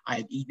energy. I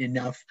have eaten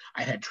enough.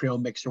 I had trail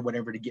mix or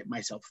whatever to get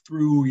myself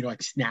through,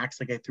 like snacks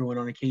like I threw in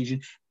on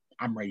occasion.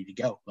 I'm ready to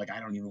go. Like I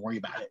don't even worry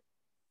about it.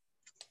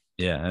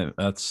 yeah,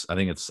 I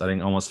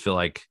think almost feel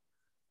like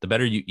the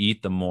better you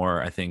eat, the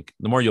more I think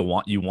the more you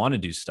want to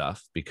do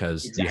stuff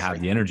because you have Exactly.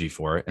 the energy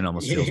for it. And it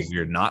almost feels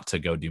weird not to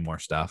go do more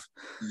stuff.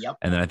 Yep.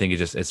 And then I think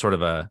it's sort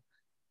of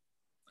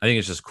I think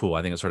it's just cool.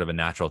 I think it's sort of a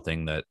natural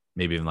thing that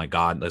maybe even like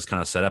God has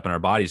kind of set up in our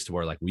bodies to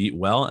where like we eat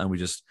well and we're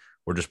just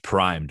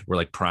primed. We're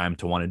like primed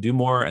to want to do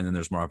more. And then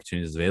there's more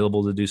opportunities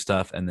available to do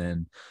stuff. And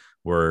then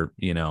we're,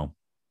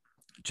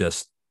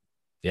 just,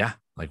 yeah,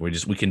 like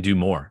we can do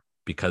more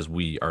because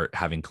we are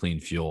having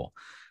clean fuel.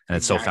 And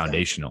it's so Exactly.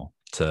 foundational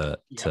Yep.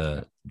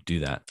 to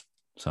do that.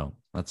 So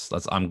that's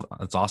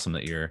awesome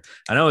that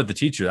I know with the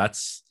teacher,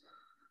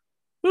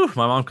 whew,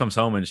 my mom comes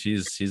home and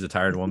she's a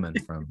tired woman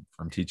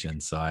from teaching.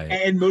 So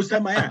And most of the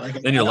time I am.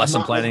 Like then your I'm lesson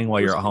not like planning while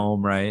you're at forcing it.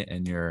 home, right?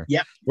 And your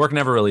Yep. work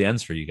never really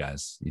ends for you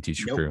guys. You teach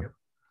your Nope. crew.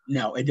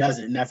 No, it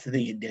doesn't. And that's the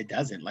thing. It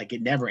doesn't. Like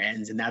it never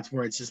ends. And that's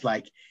where it's just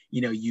like,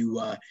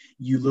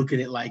 you look at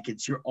it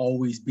like you're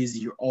always busy,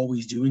 you're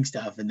always doing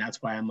stuff. And that's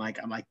why I'm like,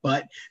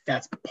 but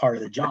that's part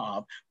of the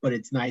job. But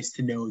it's nice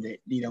to know that,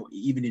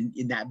 even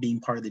in that being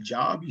part of the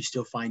job, you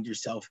still find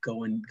yourself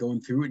going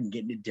through it and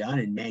getting it done.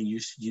 And man,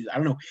 I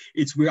don't know.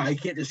 It's weird. I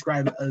can't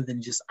describe it other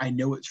than just I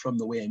know it's from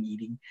the way I'm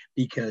eating,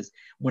 because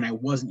when I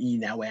wasn't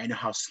eating that way, I know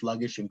how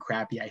sluggish and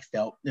crappy I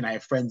felt. And I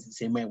have friends the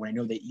same way when I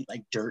know they eat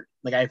like dirt.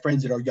 Like I have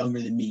friends that are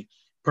younger than me.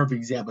 Perfect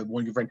example. Like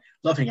one good friend,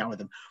 love hanging out with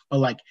them. But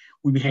like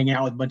we'd be hanging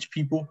out with a bunch of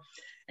people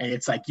and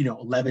it's like,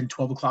 11,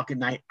 12 o'clock at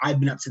night. I've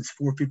been up since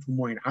 4:50 in the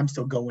morning. I'm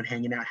still going,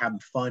 hanging out, having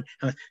fun.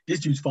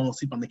 This dude's falling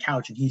asleep on the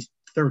couch and he's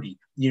 30,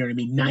 you know what I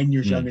mean? 9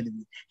 years younger than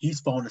me. He's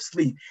falling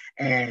asleep.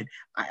 And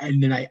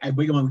then I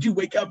wake him up, would you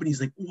wake up? And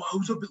he's like, well, I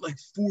was up at like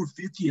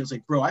 4:50. I was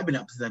like, bro, I've been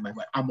up since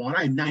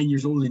I'm 9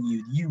 years older than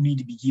you. You need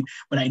to be keeping,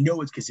 but I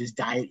know it's because his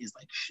diet is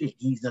like shit.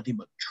 He's nothing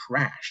but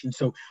trash. And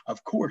so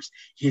of course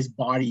his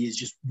body is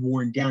just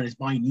worn down. His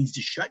body needs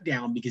to shut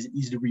down because it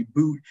needs to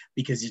reboot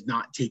because he's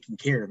not taking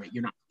care of it.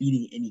 You're not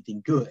feeding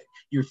anything good.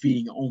 You're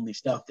feeding only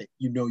stuff that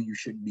you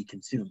shouldn't be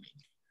consuming.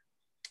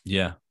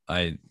 Yeah,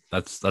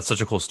 that's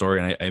such a cool story.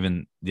 And I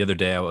even the other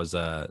day I was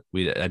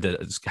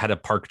just had a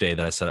park day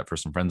that I set up for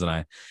some friends, and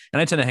I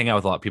tend to hang out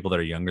with a lot of people that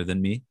are younger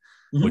than me,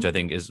 which I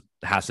think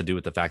has to do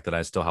with the fact that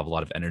I still have a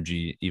lot of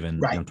energy. Even,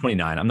 Right. I'm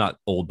 29. I'm not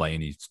old by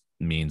any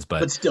means,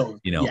 but still,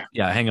 yeah,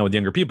 I hang out with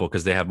younger people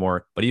because they have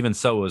more. But even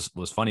so,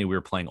 was funny. We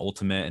were playing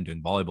ultimate and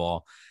doing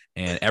volleyball,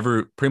 and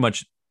pretty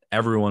much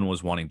everyone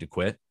was wanting to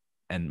quit.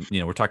 And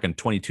we're talking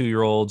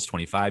 22-year-olds,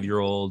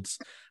 25-year-olds.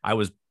 I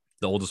was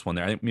the oldest one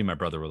there. I think me and my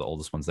brother were the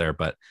oldest ones there,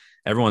 but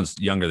everyone's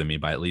younger than me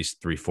by at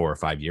least 3, 4, or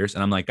 5 years.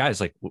 And I'm like, guys,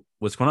 like,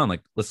 what's going on?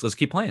 Like, let's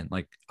keep playing.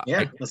 Like,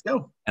 let's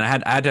go. And I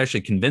had to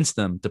actually convince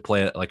them to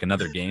play like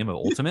another game of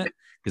Ultimate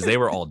because they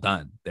were all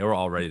done. They were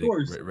all ready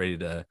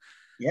to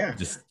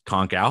just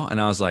conk out.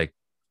 And I was like,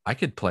 I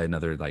could play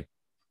another like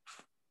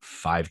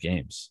 5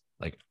 games.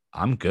 Like,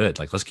 I'm good.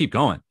 Like, let's keep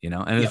going.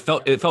 And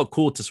it felt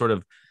cool to sort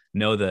of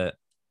know that,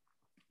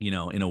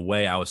 in a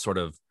way, I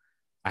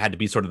had to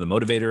be sort of the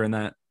motivator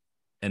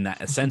in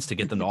that sense to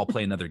get them to all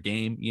play another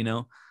game,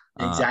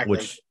 Exactly.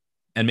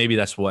 And maybe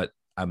that's what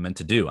I meant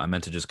to do. I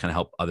meant to just kind of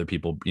help other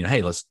people,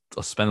 hey, let's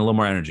spend a little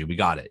more energy. We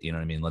got it. You know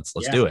what I mean? Let's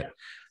do it.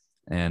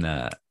 And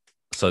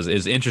so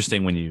it's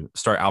interesting when you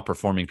start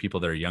outperforming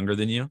people that are younger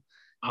than you.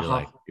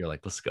 You're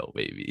like, let's go,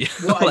 baby.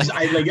 Well,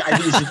 I think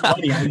it's just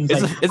funny.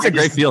 It's a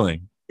great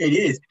feeling. It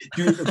is,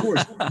 dude. Of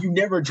course, you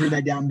never turn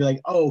that down and be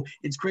like, "Oh,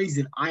 it's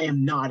crazy that I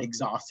am not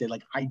exhausted.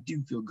 Like, I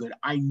do feel good.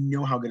 I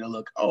know how good I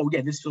look. Oh, yeah,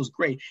 this feels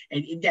great."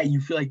 And yeah,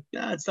 you feel like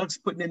it sucks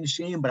putting in the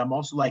shame, but I'm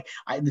also like,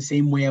 in the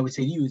same way I would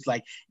say to you, it's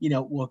like,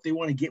 well, if they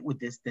want to get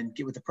with this, then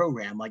get with the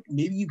program. Like,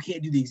 maybe you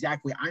can't do the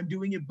exact way I'm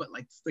doing it, but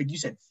like you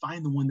said,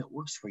 find the one that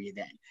works for you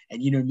then.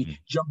 And you know what I mean?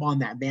 Jump on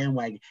that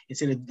bandwagon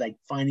instead of like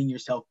finding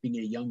yourself being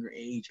at a younger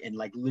age and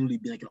like literally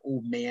being like an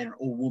old man or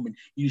old woman.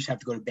 You just have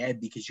to go to bed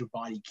because your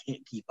body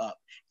can't keep up.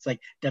 It's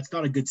like, that's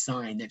not a good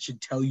sign. That should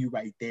tell you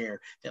right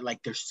there that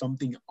like there's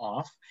something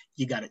off.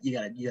 You gotta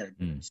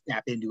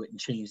snap into it and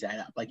change that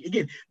up. Like,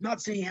 again,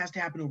 not saying it has to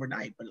happen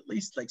overnight, but at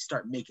least like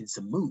start making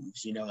some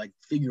moves, like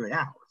figure it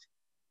out.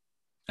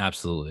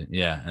 Absolutely.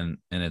 Yeah. And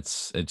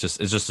it's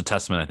just a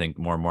testament. I think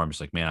more and more, I'm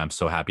just like, man, I'm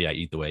so happy I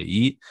eat the way I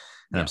eat.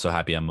 And I'm so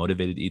happy I'm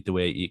motivated to eat the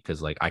way I eat.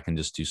 Cause like I can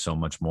just do so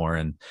much more.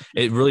 And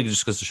it really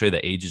just goes to show you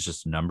that age is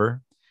just a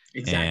number.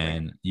 Exactly.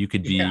 And you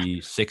could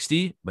be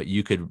 60, but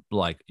you could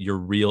like your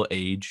real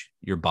age,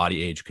 your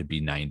body age could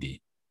be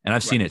 90. And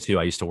I've seen it too.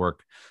 I used to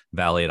work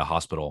valet at a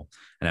hospital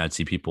and I'd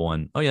see people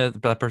and, oh yeah,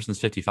 that person's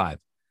 55.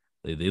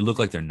 They look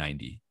like they're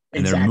 90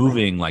 and they're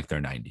moving like they're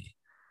 90.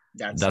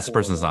 That's the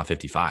person's not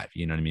 55.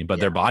 You know what I mean? But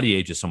their body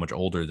age is so much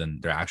older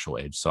than their actual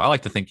age. So I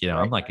like to think,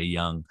 I'm like a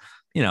young,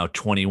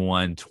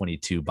 21,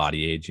 22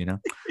 body age,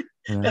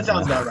 That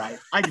sounds about right.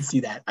 I can see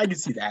that.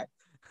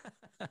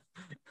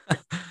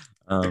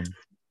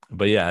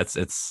 But yeah, it's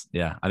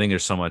I think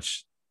there's so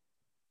much.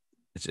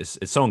 It's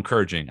so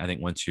encouraging. I think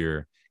once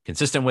you're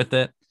consistent with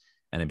it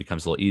and it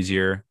becomes a little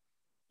easier,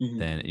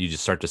 then you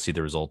just start to see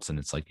the results, and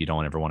it's like you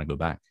don't ever want to go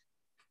back.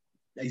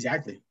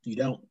 Exactly. You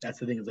don't. That's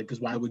the thing. Is like,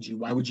 because why would you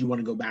want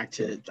to go back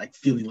to like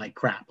feeling like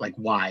crap? Like,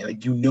 why? Like,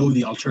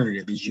 the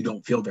alternative is you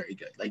don't feel very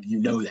good. Like,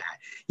 that.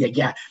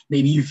 Yeah.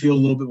 Maybe you feel a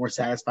little bit more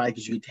satisfied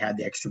because you had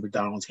the extra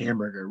McDonald's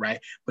hamburger, right?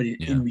 But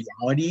in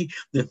reality,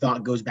 the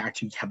thought goes back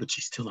to, but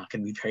you're still not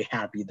going to be very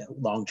happy that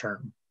long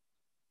term.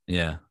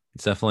 Yeah,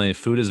 it's definitely,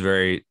 food is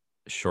very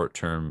short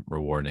term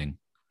rewarding.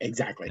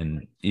 Exactly.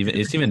 And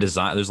it's even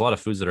designed. There's a lot of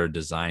foods that are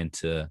designed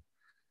to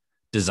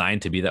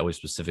be that way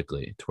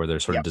specifically, to where they're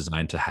sort of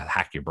designed to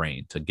hack your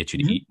brain to get you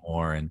to eat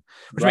more, and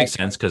which makes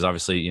sense because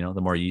obviously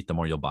the more you eat, the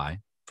more you'll buy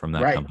from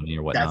that company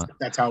or whatnot.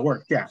 That's how it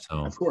works. Yeah,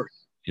 so of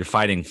course you're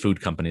fighting food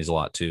companies a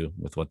lot too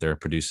with what they're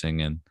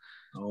producing, and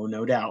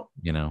no doubt.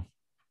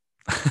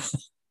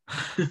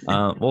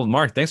 Well,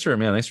 Mark, thanks for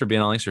being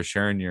on. Thanks for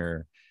sharing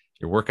your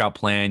workout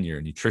plan, your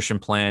nutrition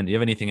plan. Do you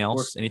have anything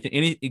else?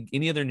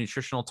 Any other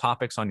nutritional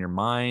topics on your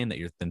mind that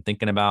you've been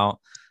thinking about?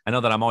 I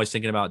know that I'm always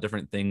thinking about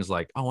different things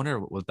like, I wonder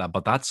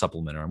about that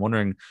supplement, or I'm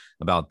wondering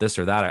about this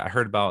or that. I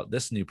heard about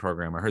this new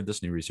program. I heard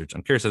this new research.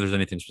 I'm curious if there's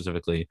anything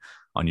specifically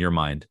on your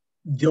mind.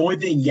 The only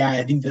thing,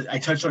 I think that I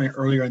touched on it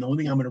earlier, and the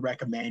only thing I'm going to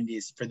recommend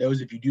is for those,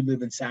 if you do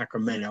live in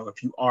Sacramento,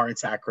 if you are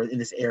in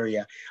this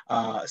area,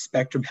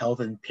 Spectrum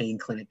Health and Pain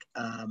Clinic.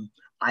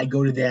 I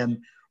go to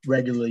them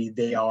regularly.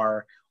 They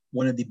are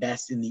one of the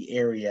best in the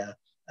area.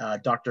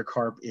 Dr.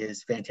 Karp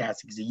is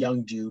fantastic. He's a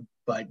young dude,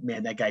 but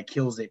man, that guy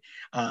kills it.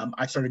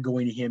 I started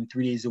going to him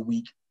 3 days a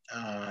week.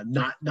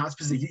 Not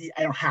specifically,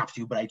 I don't have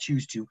to, but I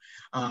choose to.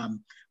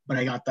 But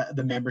I got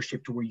the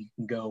membership to where you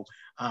can go.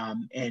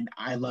 And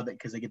I love it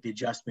because I get the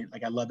adjustment.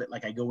 Like, I love it.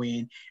 Like, I go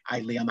in,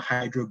 I lay on the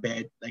hydro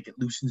bed, like it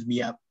loosens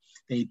me up.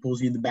 Then he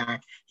pulls me in the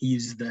back. He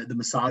uses the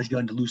massage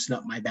gun to loosen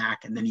up my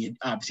back. And then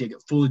I get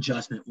full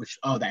adjustment, which,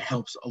 that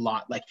helps a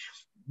lot. Like,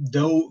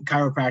 though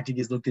chiropractic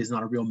is looked at as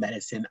not a real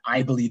medicine,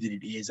 I believe that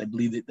it is. I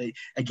believe that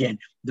again,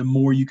 the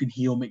more you can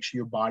heal, make sure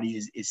your body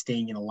is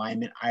staying in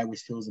alignment. I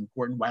always feel is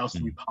important. Why else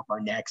do we pop our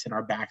necks and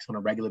our backs on a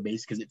regular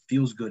basis? Because it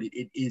feels good.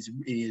 It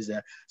is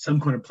some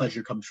kind of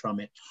pleasure comes from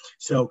it.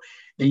 So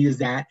then he does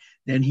that.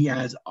 Then he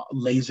has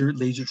laser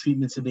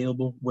treatments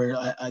available,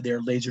 where there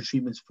are laser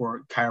treatments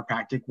for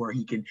chiropractic, where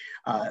he can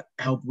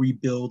help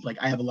rebuild. Like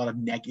I have a lot of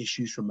neck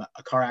issues from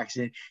a car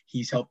accident.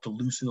 He's helped to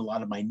loosen a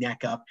lot of my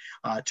neck up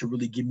to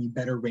really give me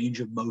better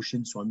range of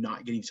motion, so I'm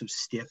not getting so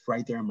stiff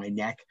right there in my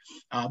neck.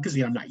 Because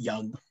I'm not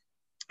young,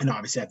 and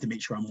obviously I have to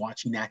make sure I'm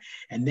watching that.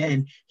 And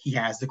then he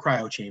has the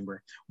Cryochamber,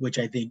 which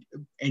I think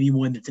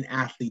anyone that's an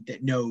athlete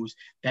that knows,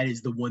 that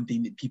is the one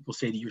thing that people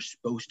say that you're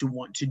supposed to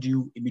want to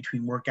do in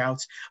between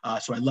workouts.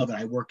 So I love it.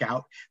 I work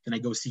out, then I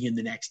go see him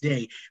the next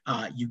day.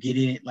 You get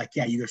in it, like,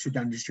 yeah, you go straight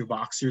down to just your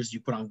boxers,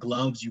 you put on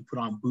gloves, you put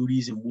on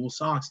booties and wool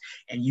socks,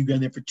 and you go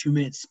in there for 2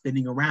 minutes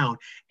spinning around,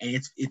 and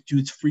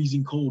it's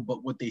freezing cold.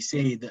 But what they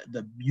say,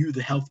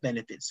 the health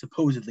benefits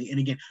supposedly, and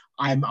again,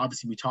 I'm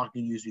obviously be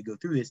talking to you as we go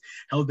through this,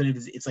 health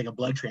benefits, it's like a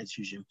blood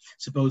transfusion.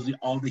 Supposedly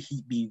all the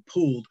heat being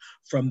pulled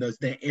from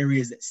the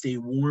areas that stay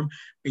warm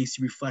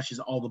basically refreshes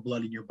all the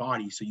blood in your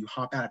body. So you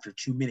hop out after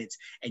 2 minutes,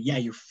 and yeah,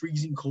 you're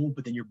freezing cold,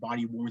 but then your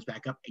body warms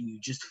back up and you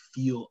just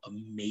feel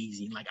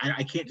amazing. Like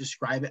I can't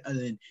describe it other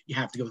than you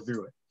have to go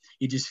through it.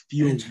 You just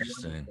feel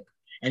Interesting. wonderful.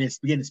 And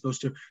it's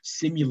supposed to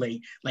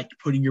simulate like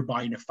putting your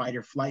body in a fight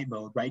or flight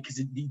mode, right?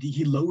 Because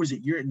he lowers it.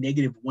 You're at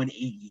negative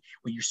 180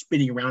 when you're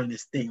spinning around in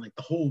this thing. Like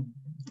the whole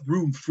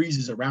room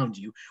freezes around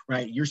you,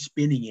 right? You're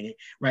spinning in it,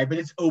 right? But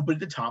it's open at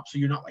the top, so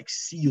you're not like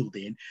sealed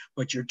in,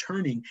 but you're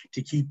turning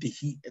to keep the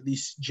heat at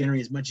least generate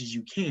as much as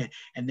you can.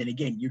 And then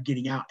again, you're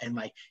getting out, and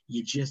like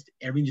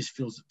everything just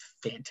feels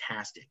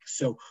fantastic.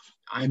 So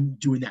I'm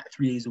doing that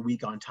 3 days a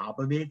week on top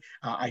of it.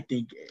 I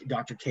think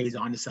Dr. K is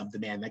onto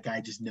something, man. That guy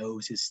just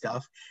knows his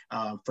stuff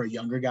for a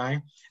younger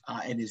guy,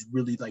 and is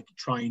really like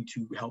trying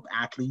to help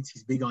athletes.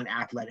 He's big on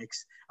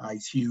athletics.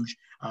 He's huge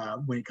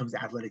when it comes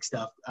to athletic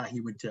stuff.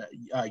 He went to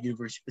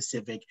University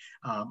Pacific.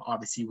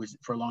 Obviously, was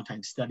for a long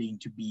time studying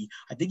to be.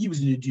 I think he was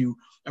going to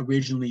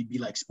originally be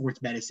like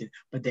sports medicine,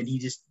 but then he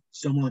just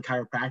stumbled on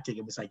chiropractic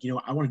and was like,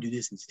 I want to do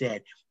this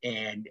instead.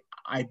 And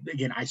I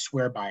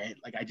swear by it.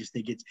 Like, I just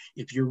think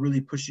if you're really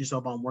pushing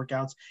yourself on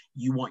workouts,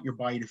 you want your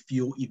body to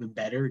feel even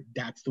better.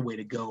 That's the way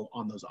to go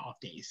on those off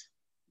days.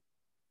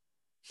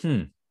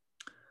 So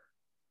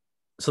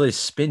they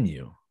spin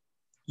you.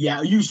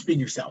 Yeah, you spin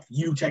yourself.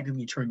 You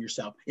technically turn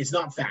yourself. It's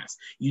not fast.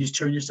 You just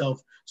turn yourself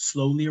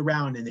slowly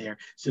around in there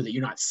so that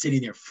you're not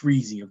sitting there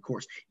freezing. Of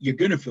course, you're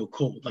going to feel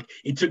cold. Like,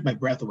 it took my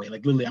breath away.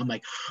 Like, literally, I'm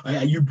like,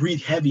 you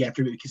breathe heavy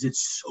after it because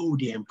it's so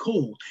damn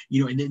cold,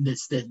 and then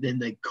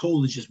the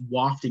cold is just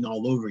wafting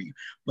all over you.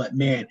 But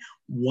man,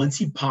 once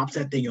he pops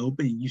that thing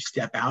open and you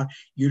step out,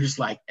 you're just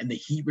like, and the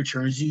heat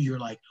returns to you, you're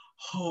like,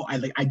 oh, I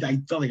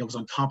felt like I was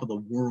on top of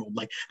the world.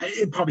 Like,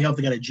 it probably helped.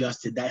 I got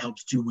adjusted. That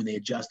helps too when they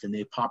adjust and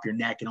they pop your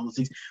neck and all those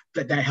things.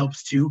 That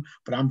helps too.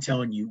 But I'm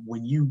telling you,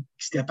 when you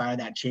step out of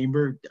that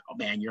chamber, oh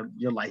man,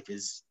 your life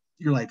has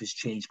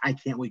changed. I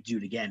can't wait to do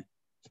it again.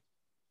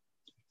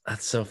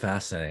 That's so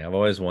fascinating. I've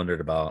always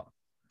wondered about.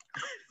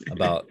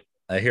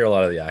 I hear a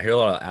lot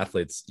of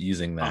athletes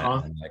using that.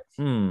 And I'm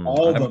like,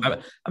 all of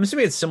them. I'm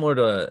assuming it's similar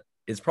to.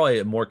 It's probably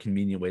a more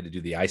convenient way to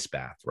do the ice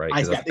bath, right?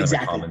 Because that's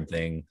kind of a common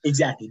thing.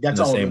 Exactly. That's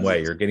in the same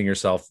way. You're getting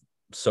yourself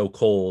so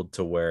cold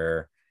to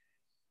where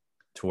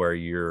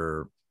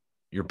your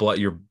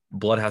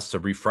blood has to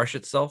refresh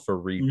itself or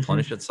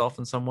replenish itself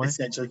in some way.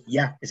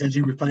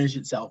 Essentially replenish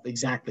itself.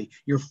 Exactly.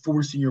 You're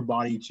forcing your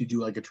body to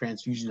do like a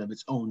transfusion of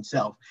its own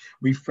self,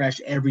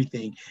 refresh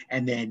everything,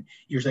 and then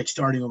you're like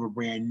starting over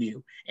brand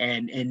new.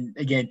 And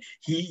again,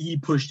 he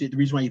pushed it. The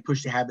reason why he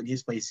pushed to have it in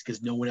his place is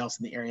because no one else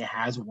in the area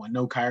has one.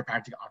 No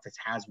chiropractic office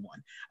has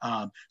one.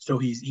 So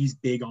he's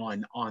big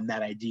on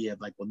that idea of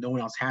like, well, no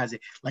one else has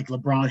it. Like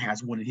LeBron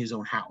has one in his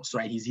own house,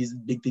 right? He's a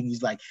big thing.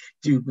 He's like,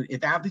 dude,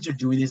 if athletes are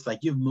doing this,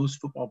 like, you have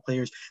most football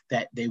players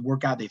that they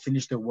work out, they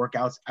finish their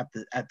workouts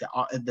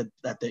in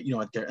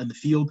the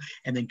field,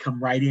 and then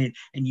come right in,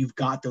 and you've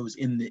got those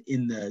in the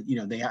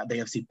they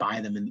obviously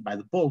buy them and by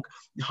the bulk,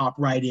 hop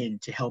right in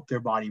to help their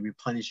body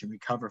replenish and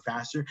recover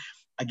faster.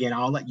 Again,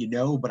 I'll let you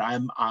know, but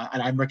I'm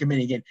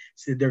recommending, again,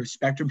 so there's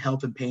Spectrum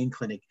Health and Pain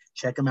Clinic.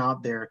 Check them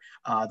out. They're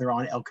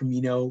on El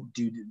Camino.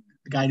 Dude,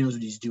 the guy knows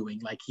what he's doing.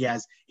 Like,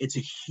 it's a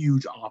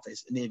huge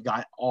office, and they've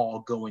got all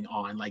going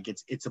on. Like,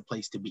 it's a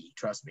place to be.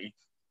 Trust me.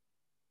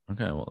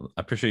 Okay, well,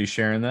 I appreciate you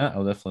sharing that.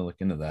 I'll definitely look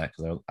into that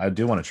because I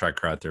do want to try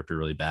cryotherapy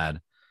really bad.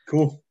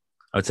 Cool.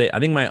 I would say I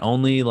think my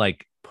only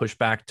like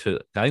pushback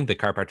I think the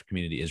chiropractic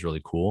community is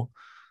really cool.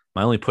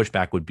 My only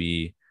pushback would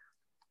be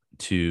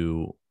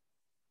and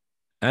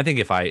I think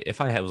if I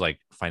was like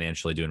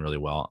financially doing really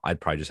well,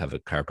 I'd probably just have a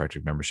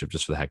chiropractic membership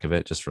just for the heck of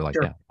it, just for like,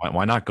 sure.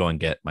 Why not go and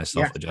get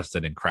myself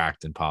adjusted and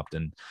cracked and popped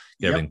and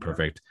get everything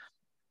perfect.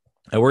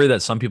 I worry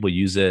that some people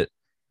use it.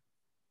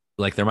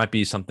 Like, there might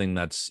be something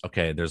that's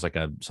okay. There's like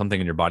something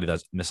in your body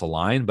that's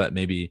misaligned, but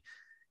maybe,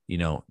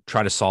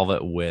 try to solve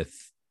it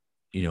with,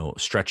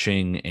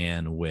 stretching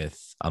and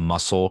with a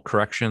muscle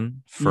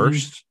correction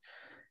first.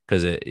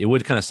 Because it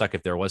would kind of suck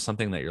if there was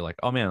something that you're like,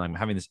 oh man, I'm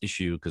having this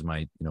issue because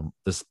my,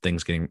 this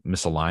thing's getting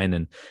misaligned.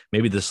 And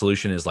maybe the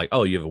solution is like,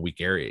 oh, you have a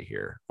weak area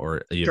here,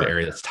 or you have an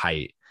area that's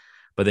tight.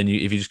 But then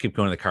if you just keep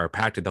going to the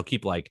chiropractic, they'll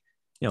keep like,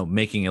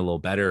 making it a little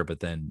better, but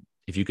then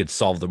if you could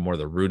solve the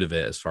root of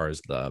it, as far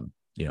as the,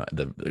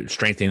 the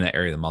strengthening that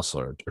area of the muscle,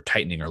 or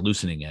tightening or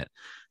loosening it,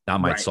 that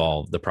might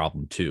solve the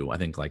problem too. I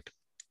think, like,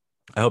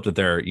 I hope that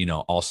they're,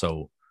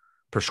 also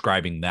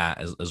prescribing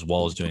that as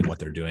well as doing what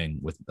they're doing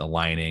with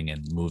aligning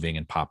and moving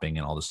and popping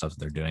and all the stuff that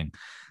they're doing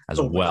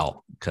as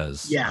well.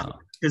 Because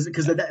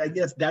I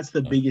guess that's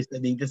the biggest. I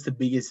think that's the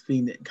biggest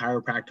thing that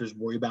chiropractors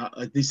worry about.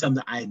 At least some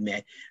that I've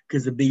met,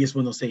 because the biggest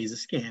one they'll say is a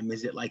scam.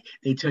 Is it like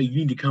they tell you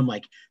need to come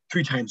like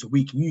 3 times a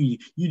week, and you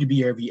need to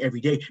be every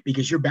day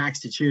because your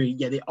back's deteriorating.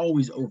 Yeah, they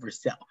always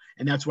oversell,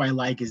 and that's what I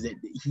like is that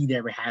he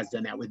never has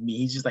done that with me.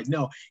 He's just like,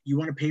 no, you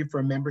want to pay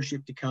for a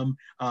membership to come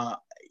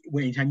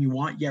anytime you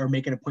want, or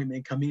make an appointment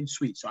and come in,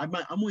 sweet. So I'm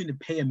willing to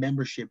pay a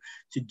membership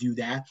to do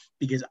that,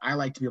 because I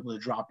like to be able to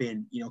drop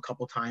in, a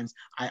couple times.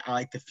 I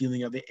like the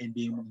feeling of it and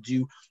being able to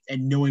do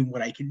and knowing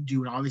what I can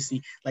do. And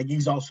obviously, like,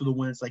 he's also the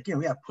one that's like,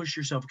 push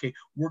yourself. Okay,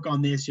 work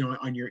on this,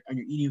 on your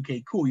eating.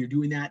 Okay, cool, you're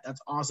doing that.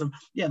 That's awesome.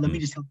 Yeah, let me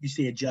just help you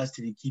stay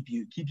adjusted and keep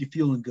you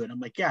feeling good. I'm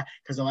like, yeah,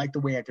 because I like the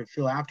way I have to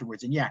feel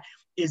afterwards. And yeah,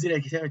 is it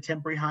a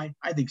temporary high?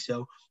 I think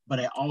so, but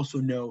I also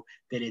know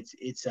that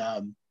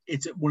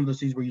it's one of those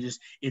things where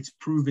it's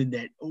proven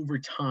that over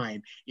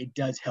time it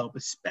does help,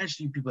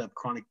 especially if people have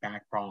chronic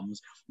back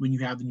problems, when you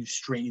have the new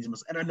strains.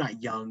 And I'm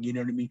not young, you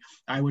know what I mean?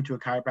 I went to a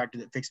chiropractor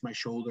that fixed my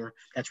shoulder.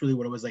 That's really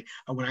what it was like.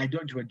 When I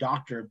went to a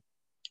doctor's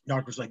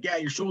like, yeah,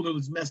 your shoulder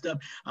was messed up.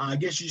 I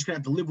guess you're just gonna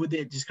have to live with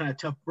it. Just kind of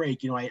tough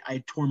break.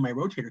 I torn my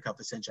rotator cuff,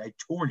 essentially. I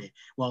torn it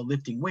while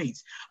lifting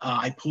weights.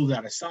 I pulled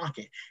out a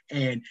socket,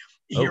 and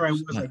here I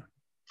was like,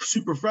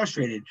 super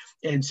frustrated.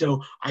 And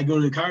so I go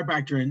to the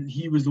chiropractor, and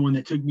he was the one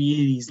that took me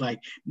in. He's like,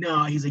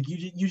 no, he's like,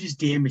 you just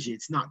damaged it.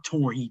 It's not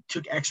torn. He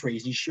took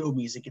x-rays and he showed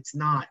me. He's like, it's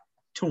not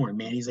torn,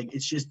 man. He's like,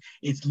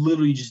 it's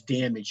literally just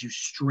damaged. You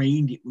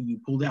strained it when you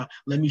pulled out.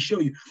 Let me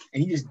show you.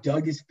 And he just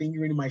dug his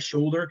finger into my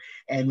shoulder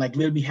and like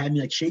literally had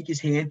me like shake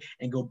his hand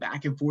and go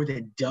back and forth,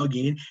 and dug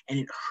in, and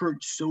it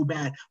hurt so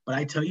bad. But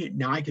I tell you,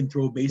 now I can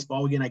throw a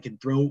baseball again. I can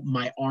throw.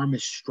 My arm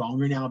is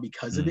stronger now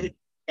because of it.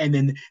 And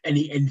then,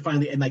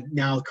 finally, and like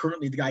now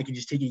currently the guy can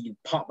just take it and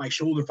pop my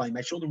shoulder. Finally,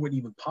 my shoulder wouldn't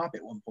even pop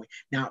at one point.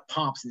 Now it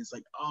pops, and it's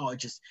like, oh, it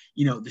just,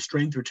 the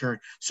strength return.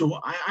 So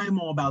I'm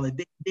all about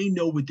it. They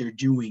know what they're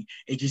doing.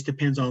 It just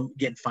depends on,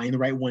 again, finding the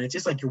right one. It's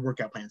just like your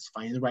workout plans.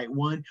 Find the right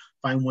one,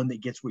 find one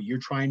that gets where you're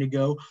trying to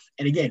go.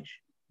 And again,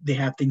 they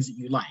have things that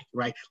you like,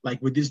 right?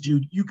 Like with this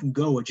dude, you can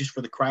go just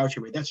for the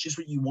Cryochamber. That's just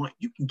what you want.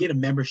 You can get a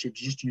membership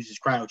to just use this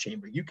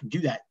Cryochamber. You can do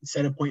that,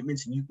 set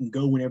appointments, and you can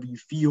go whenever you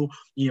feel,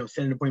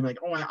 set an appointment like,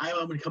 oh,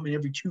 I'm going to come in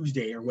every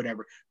Tuesday or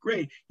whatever.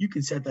 Great. You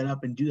can set that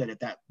up and do that if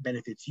that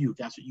benefits you, if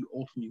that's what you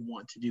ultimately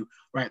want to do,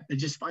 right? But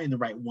just find the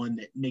right one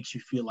that makes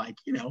you feel like,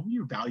 you're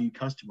a valued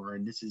customer,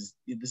 and this is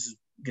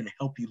going to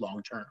help you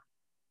long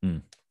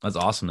term. That's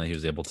awesome that he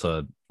was able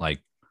to,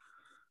 like,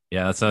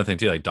 yeah, that's another thing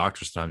too. Like,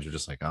 doctors, sometimes you're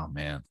just like, oh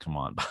man, come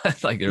on.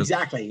 Like,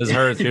 exactly. This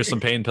hurts. Here's some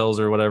pain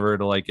pills or whatever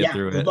to like get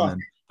through it. And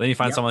then you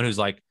find someone who's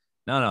like,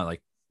 no,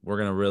 like, we're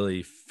gonna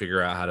really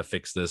figure out how to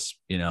fix this,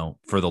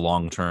 for the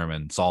long term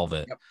and solve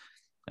it.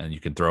 And you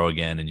can throw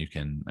again, and you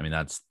can. I mean,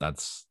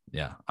 that's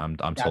yeah. I'm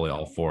totally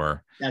all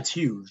for. That's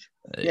huge.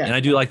 Yeah. And I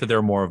do like that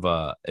they're more of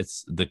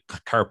the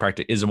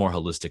chiropractic is a more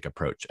holistic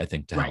approach, I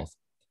think, to health.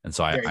 And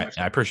so I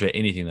appreciate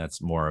anything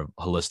that's more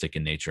holistic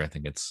in nature. I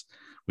think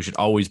we should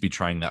always be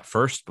trying that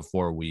first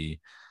before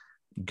we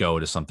go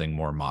to something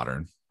more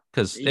modern,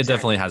 because it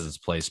definitely has its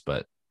place,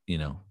 but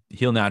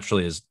heal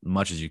naturally as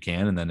much as you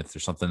can. And then if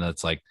there's something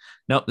that's like,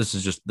 nope, this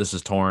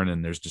is torn,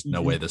 and there's just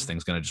no way this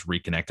thing's going to just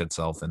reconnect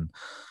itself and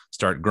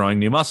start growing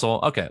new muscle.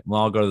 Okay,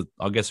 well,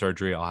 I'll get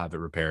surgery. I'll have it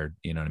repaired.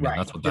 You know what I mean? Right.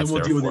 That's what that's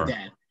there for.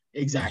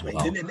 Exactly.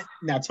 Well. And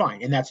that's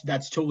fine. And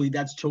that's totally,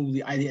 that's so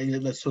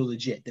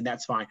legit. Then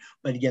that's fine.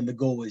 But again, the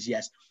goal is,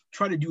 yes,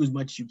 try to do as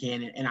much as you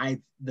can.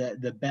 And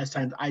the best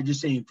times, I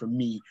just saying for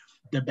me,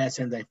 the best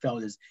times I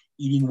felt is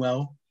eating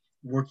well,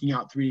 working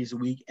out 3 days a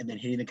week, and then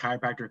hitting the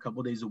chiropractor a couple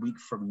of days a week.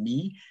 For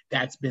me,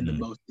 that's been the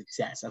most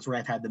success. That's where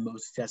I've had the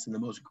most success and the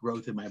most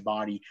growth in my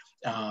body.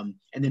 And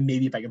then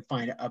maybe if I can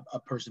find a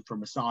person for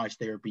massage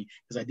therapy,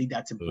 because I think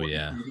that's important.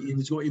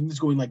 Even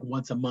just going like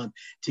once a month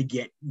to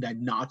get the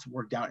knots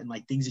worked out and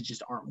like things that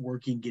just aren't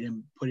working, get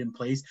them put in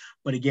place.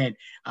 But again,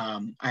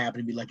 I happen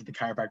to be lucky the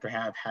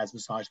chiropractor has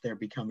massage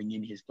therapy coming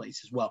in his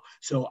place as well.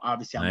 So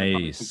obviously I'm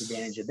going to take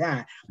advantage of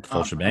that.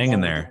 Full shebang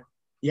in there.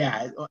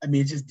 Yeah, I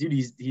mean, it's just, dude,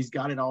 he's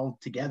got it all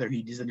together.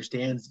 He just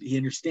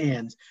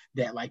understands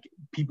that like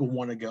people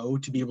want to go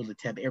to be able to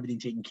have everything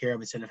taken care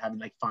of instead of having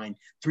like find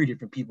 3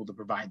 different people to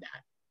provide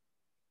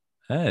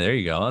that. Hey, there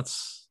you go.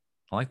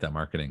 I like that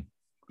marketing.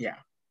 Yeah,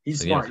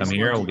 he's smart. Come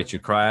here. We'll get you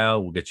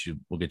cryo. We'll get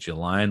you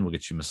aligned. We'll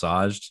get you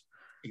massaged.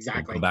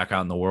 Exactly. We'll go back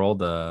out in the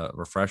world,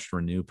 refreshed,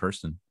 renewed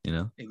person.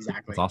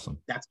 Exactly. That's awesome.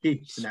 That's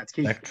key. And that's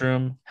key.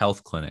 Spectrum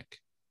Health Clinic.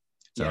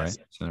 Is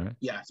that right?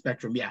 Yeah,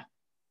 Spectrum. Yeah.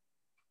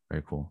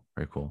 Very cool.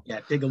 Very cool.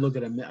 Yeah, take a look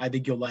at them. I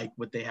think you'll like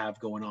what they have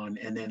going on,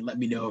 and then let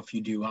me know if you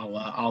do.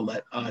 I'll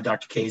let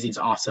Dr. Casey's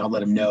awesome. I'll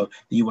let him know that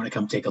you want to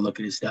come take a look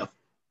at his stuff.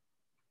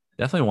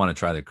 Definitely want to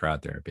try the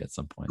crowd therapy at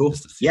some point. Cool.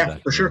 Yeah,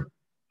 for sure.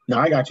 No,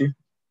 I got you.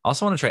 I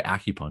also want to try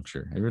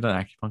acupuncture. Have you ever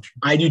done acupuncture?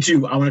 I do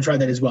too. I want to try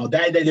that as well.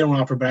 That they don't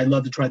offer, but I'd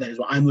love to try that as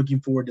well. I'm looking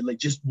forward to like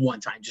just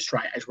one time, just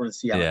try it. I just want to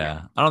see how.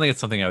 Yeah, I don't think it's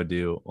something I would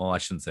do. Well, I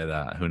shouldn't say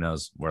that. Who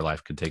knows where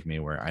life could take me,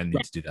 where I need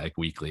Right. to do that like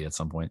weekly at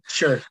some point.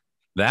 Sure.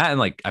 That and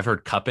like I've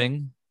heard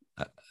cupping.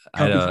 I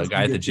had Cupping a sounds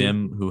guy at the good too.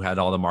 gym who had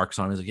all the marks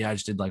on. He's like, yeah, I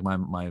just did like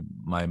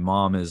my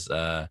mom is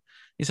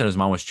he said his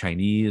mom was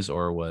Chinese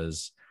or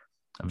was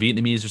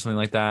Vietnamese or something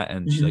like that,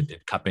 and she like Mhm.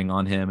 did cupping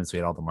on him, and so he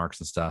had all the marks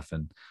and stuff.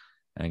 And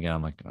again,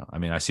 I'm like, I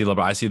mean, I see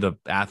the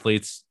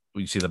athletes.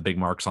 We see the big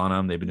marks on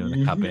them. They've been doing the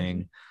Mhm. cupping.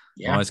 I'm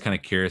Yeah. always kind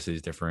of curious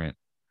these different.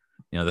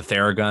 The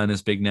Theragun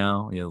is big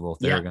now. The little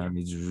Yeah.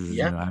 Theragun.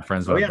 Yeah. I have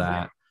friends Oh who have yeah.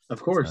 that. Of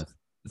So course.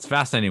 it's a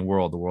fascinating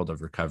world, the world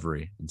of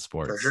recovery in For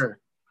sports. sure.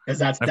 Because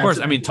that's And of that's course,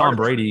 a I mean, big part Tom of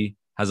it. Brady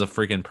has a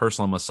freaking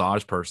personal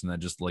massage person that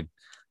just like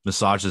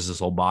massages his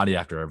whole body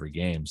after every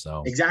game.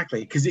 So,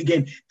 Exactly. Because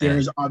again, man,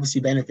 there's obviously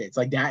benefits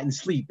like that and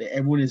sleep.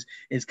 Everyone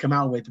is come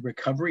out with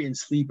recovery and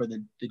sleep are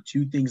the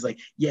two things. Like,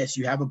 yes,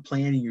 you have a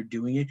plan and you're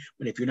doing it,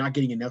 but if you're not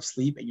getting enough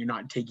sleep and you're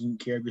not taking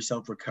care of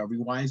yourself recovery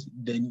wise,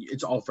 then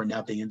it's all for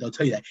nothing. And they'll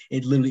tell you that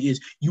it literally is.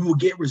 You will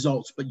get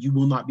results, but you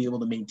will not be able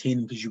to maintain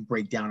them because you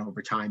break down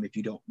over time if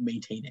you don't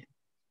maintain it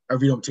or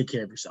if you don't take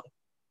care of yourself.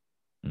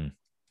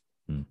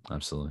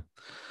 absolutely.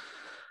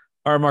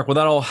 All right, Mark.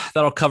 Well,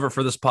 that'll cover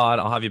for this pod.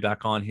 I'll have you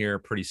back on here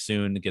pretty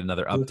soon to get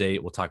another update.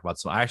 We'll talk about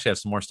some. I actually have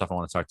some more stuff I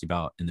want to talk to you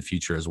about in the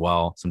future as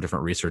well. Some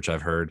different research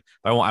I've heard.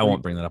 But I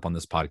won't bring that up on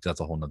this pod because that's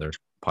a whole nother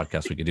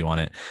podcast we could do on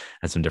it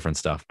and some different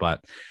stuff.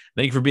 But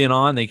thank you for being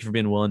on. Thank you for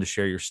being willing to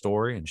share your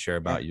story and share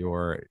about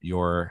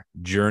your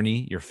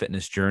journey, your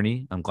fitness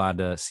journey. I'm glad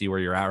to see where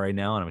you're at right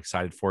now, and I'm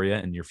excited for you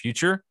in your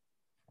future.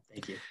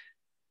 Thank you.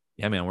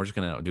 Yeah, man. We're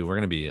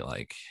gonna be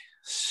like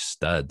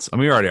studs. I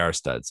mean, we already are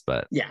studs,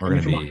 but Yeah, we're I mean,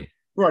 gonna come on. be.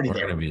 We're already We're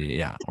there. gonna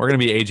be we're gonna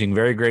be aging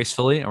very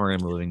gracefully, and we're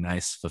gonna be living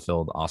nice,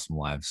 fulfilled, awesome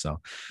lives. So, again,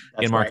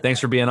 That's Mark, right.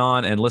 thanks for being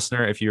on. And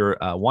listener, if you're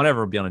want to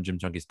ever be on a Gym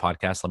Junkies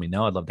podcast, let me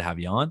know. I'd love to have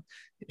you on,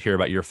 hear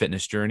about your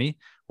fitness journey,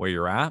 where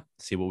you're at,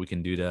 see what we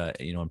can do to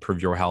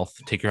improve your health,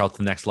 take your health to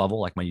the next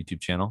level, like my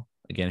YouTube channel.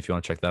 Again, if you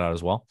want to check that out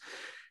as well.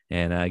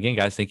 And again,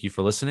 guys, thank you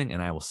for listening,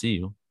 and I will see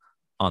you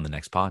on the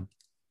next pod.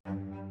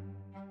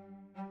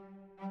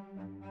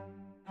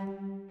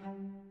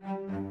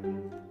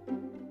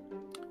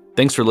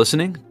 Thanks for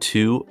listening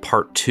to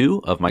part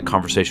 2 of my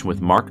conversation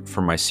with Mark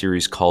from my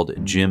series called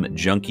Gym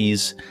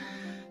Junkies.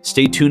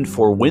 Stay tuned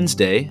for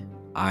Wednesday.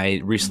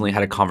 I recently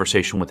had a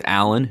conversation with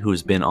Alan, who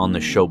has been on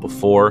the show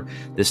before.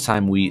 This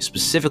time we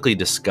specifically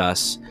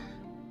discuss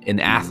an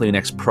Athlete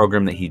Next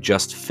program that he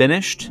just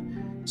finished.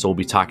 So we'll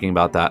be talking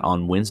about that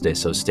on Wednesday.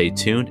 So stay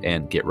tuned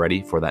and get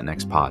ready for that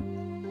next pod.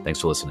 Thanks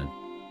for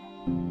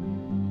listening.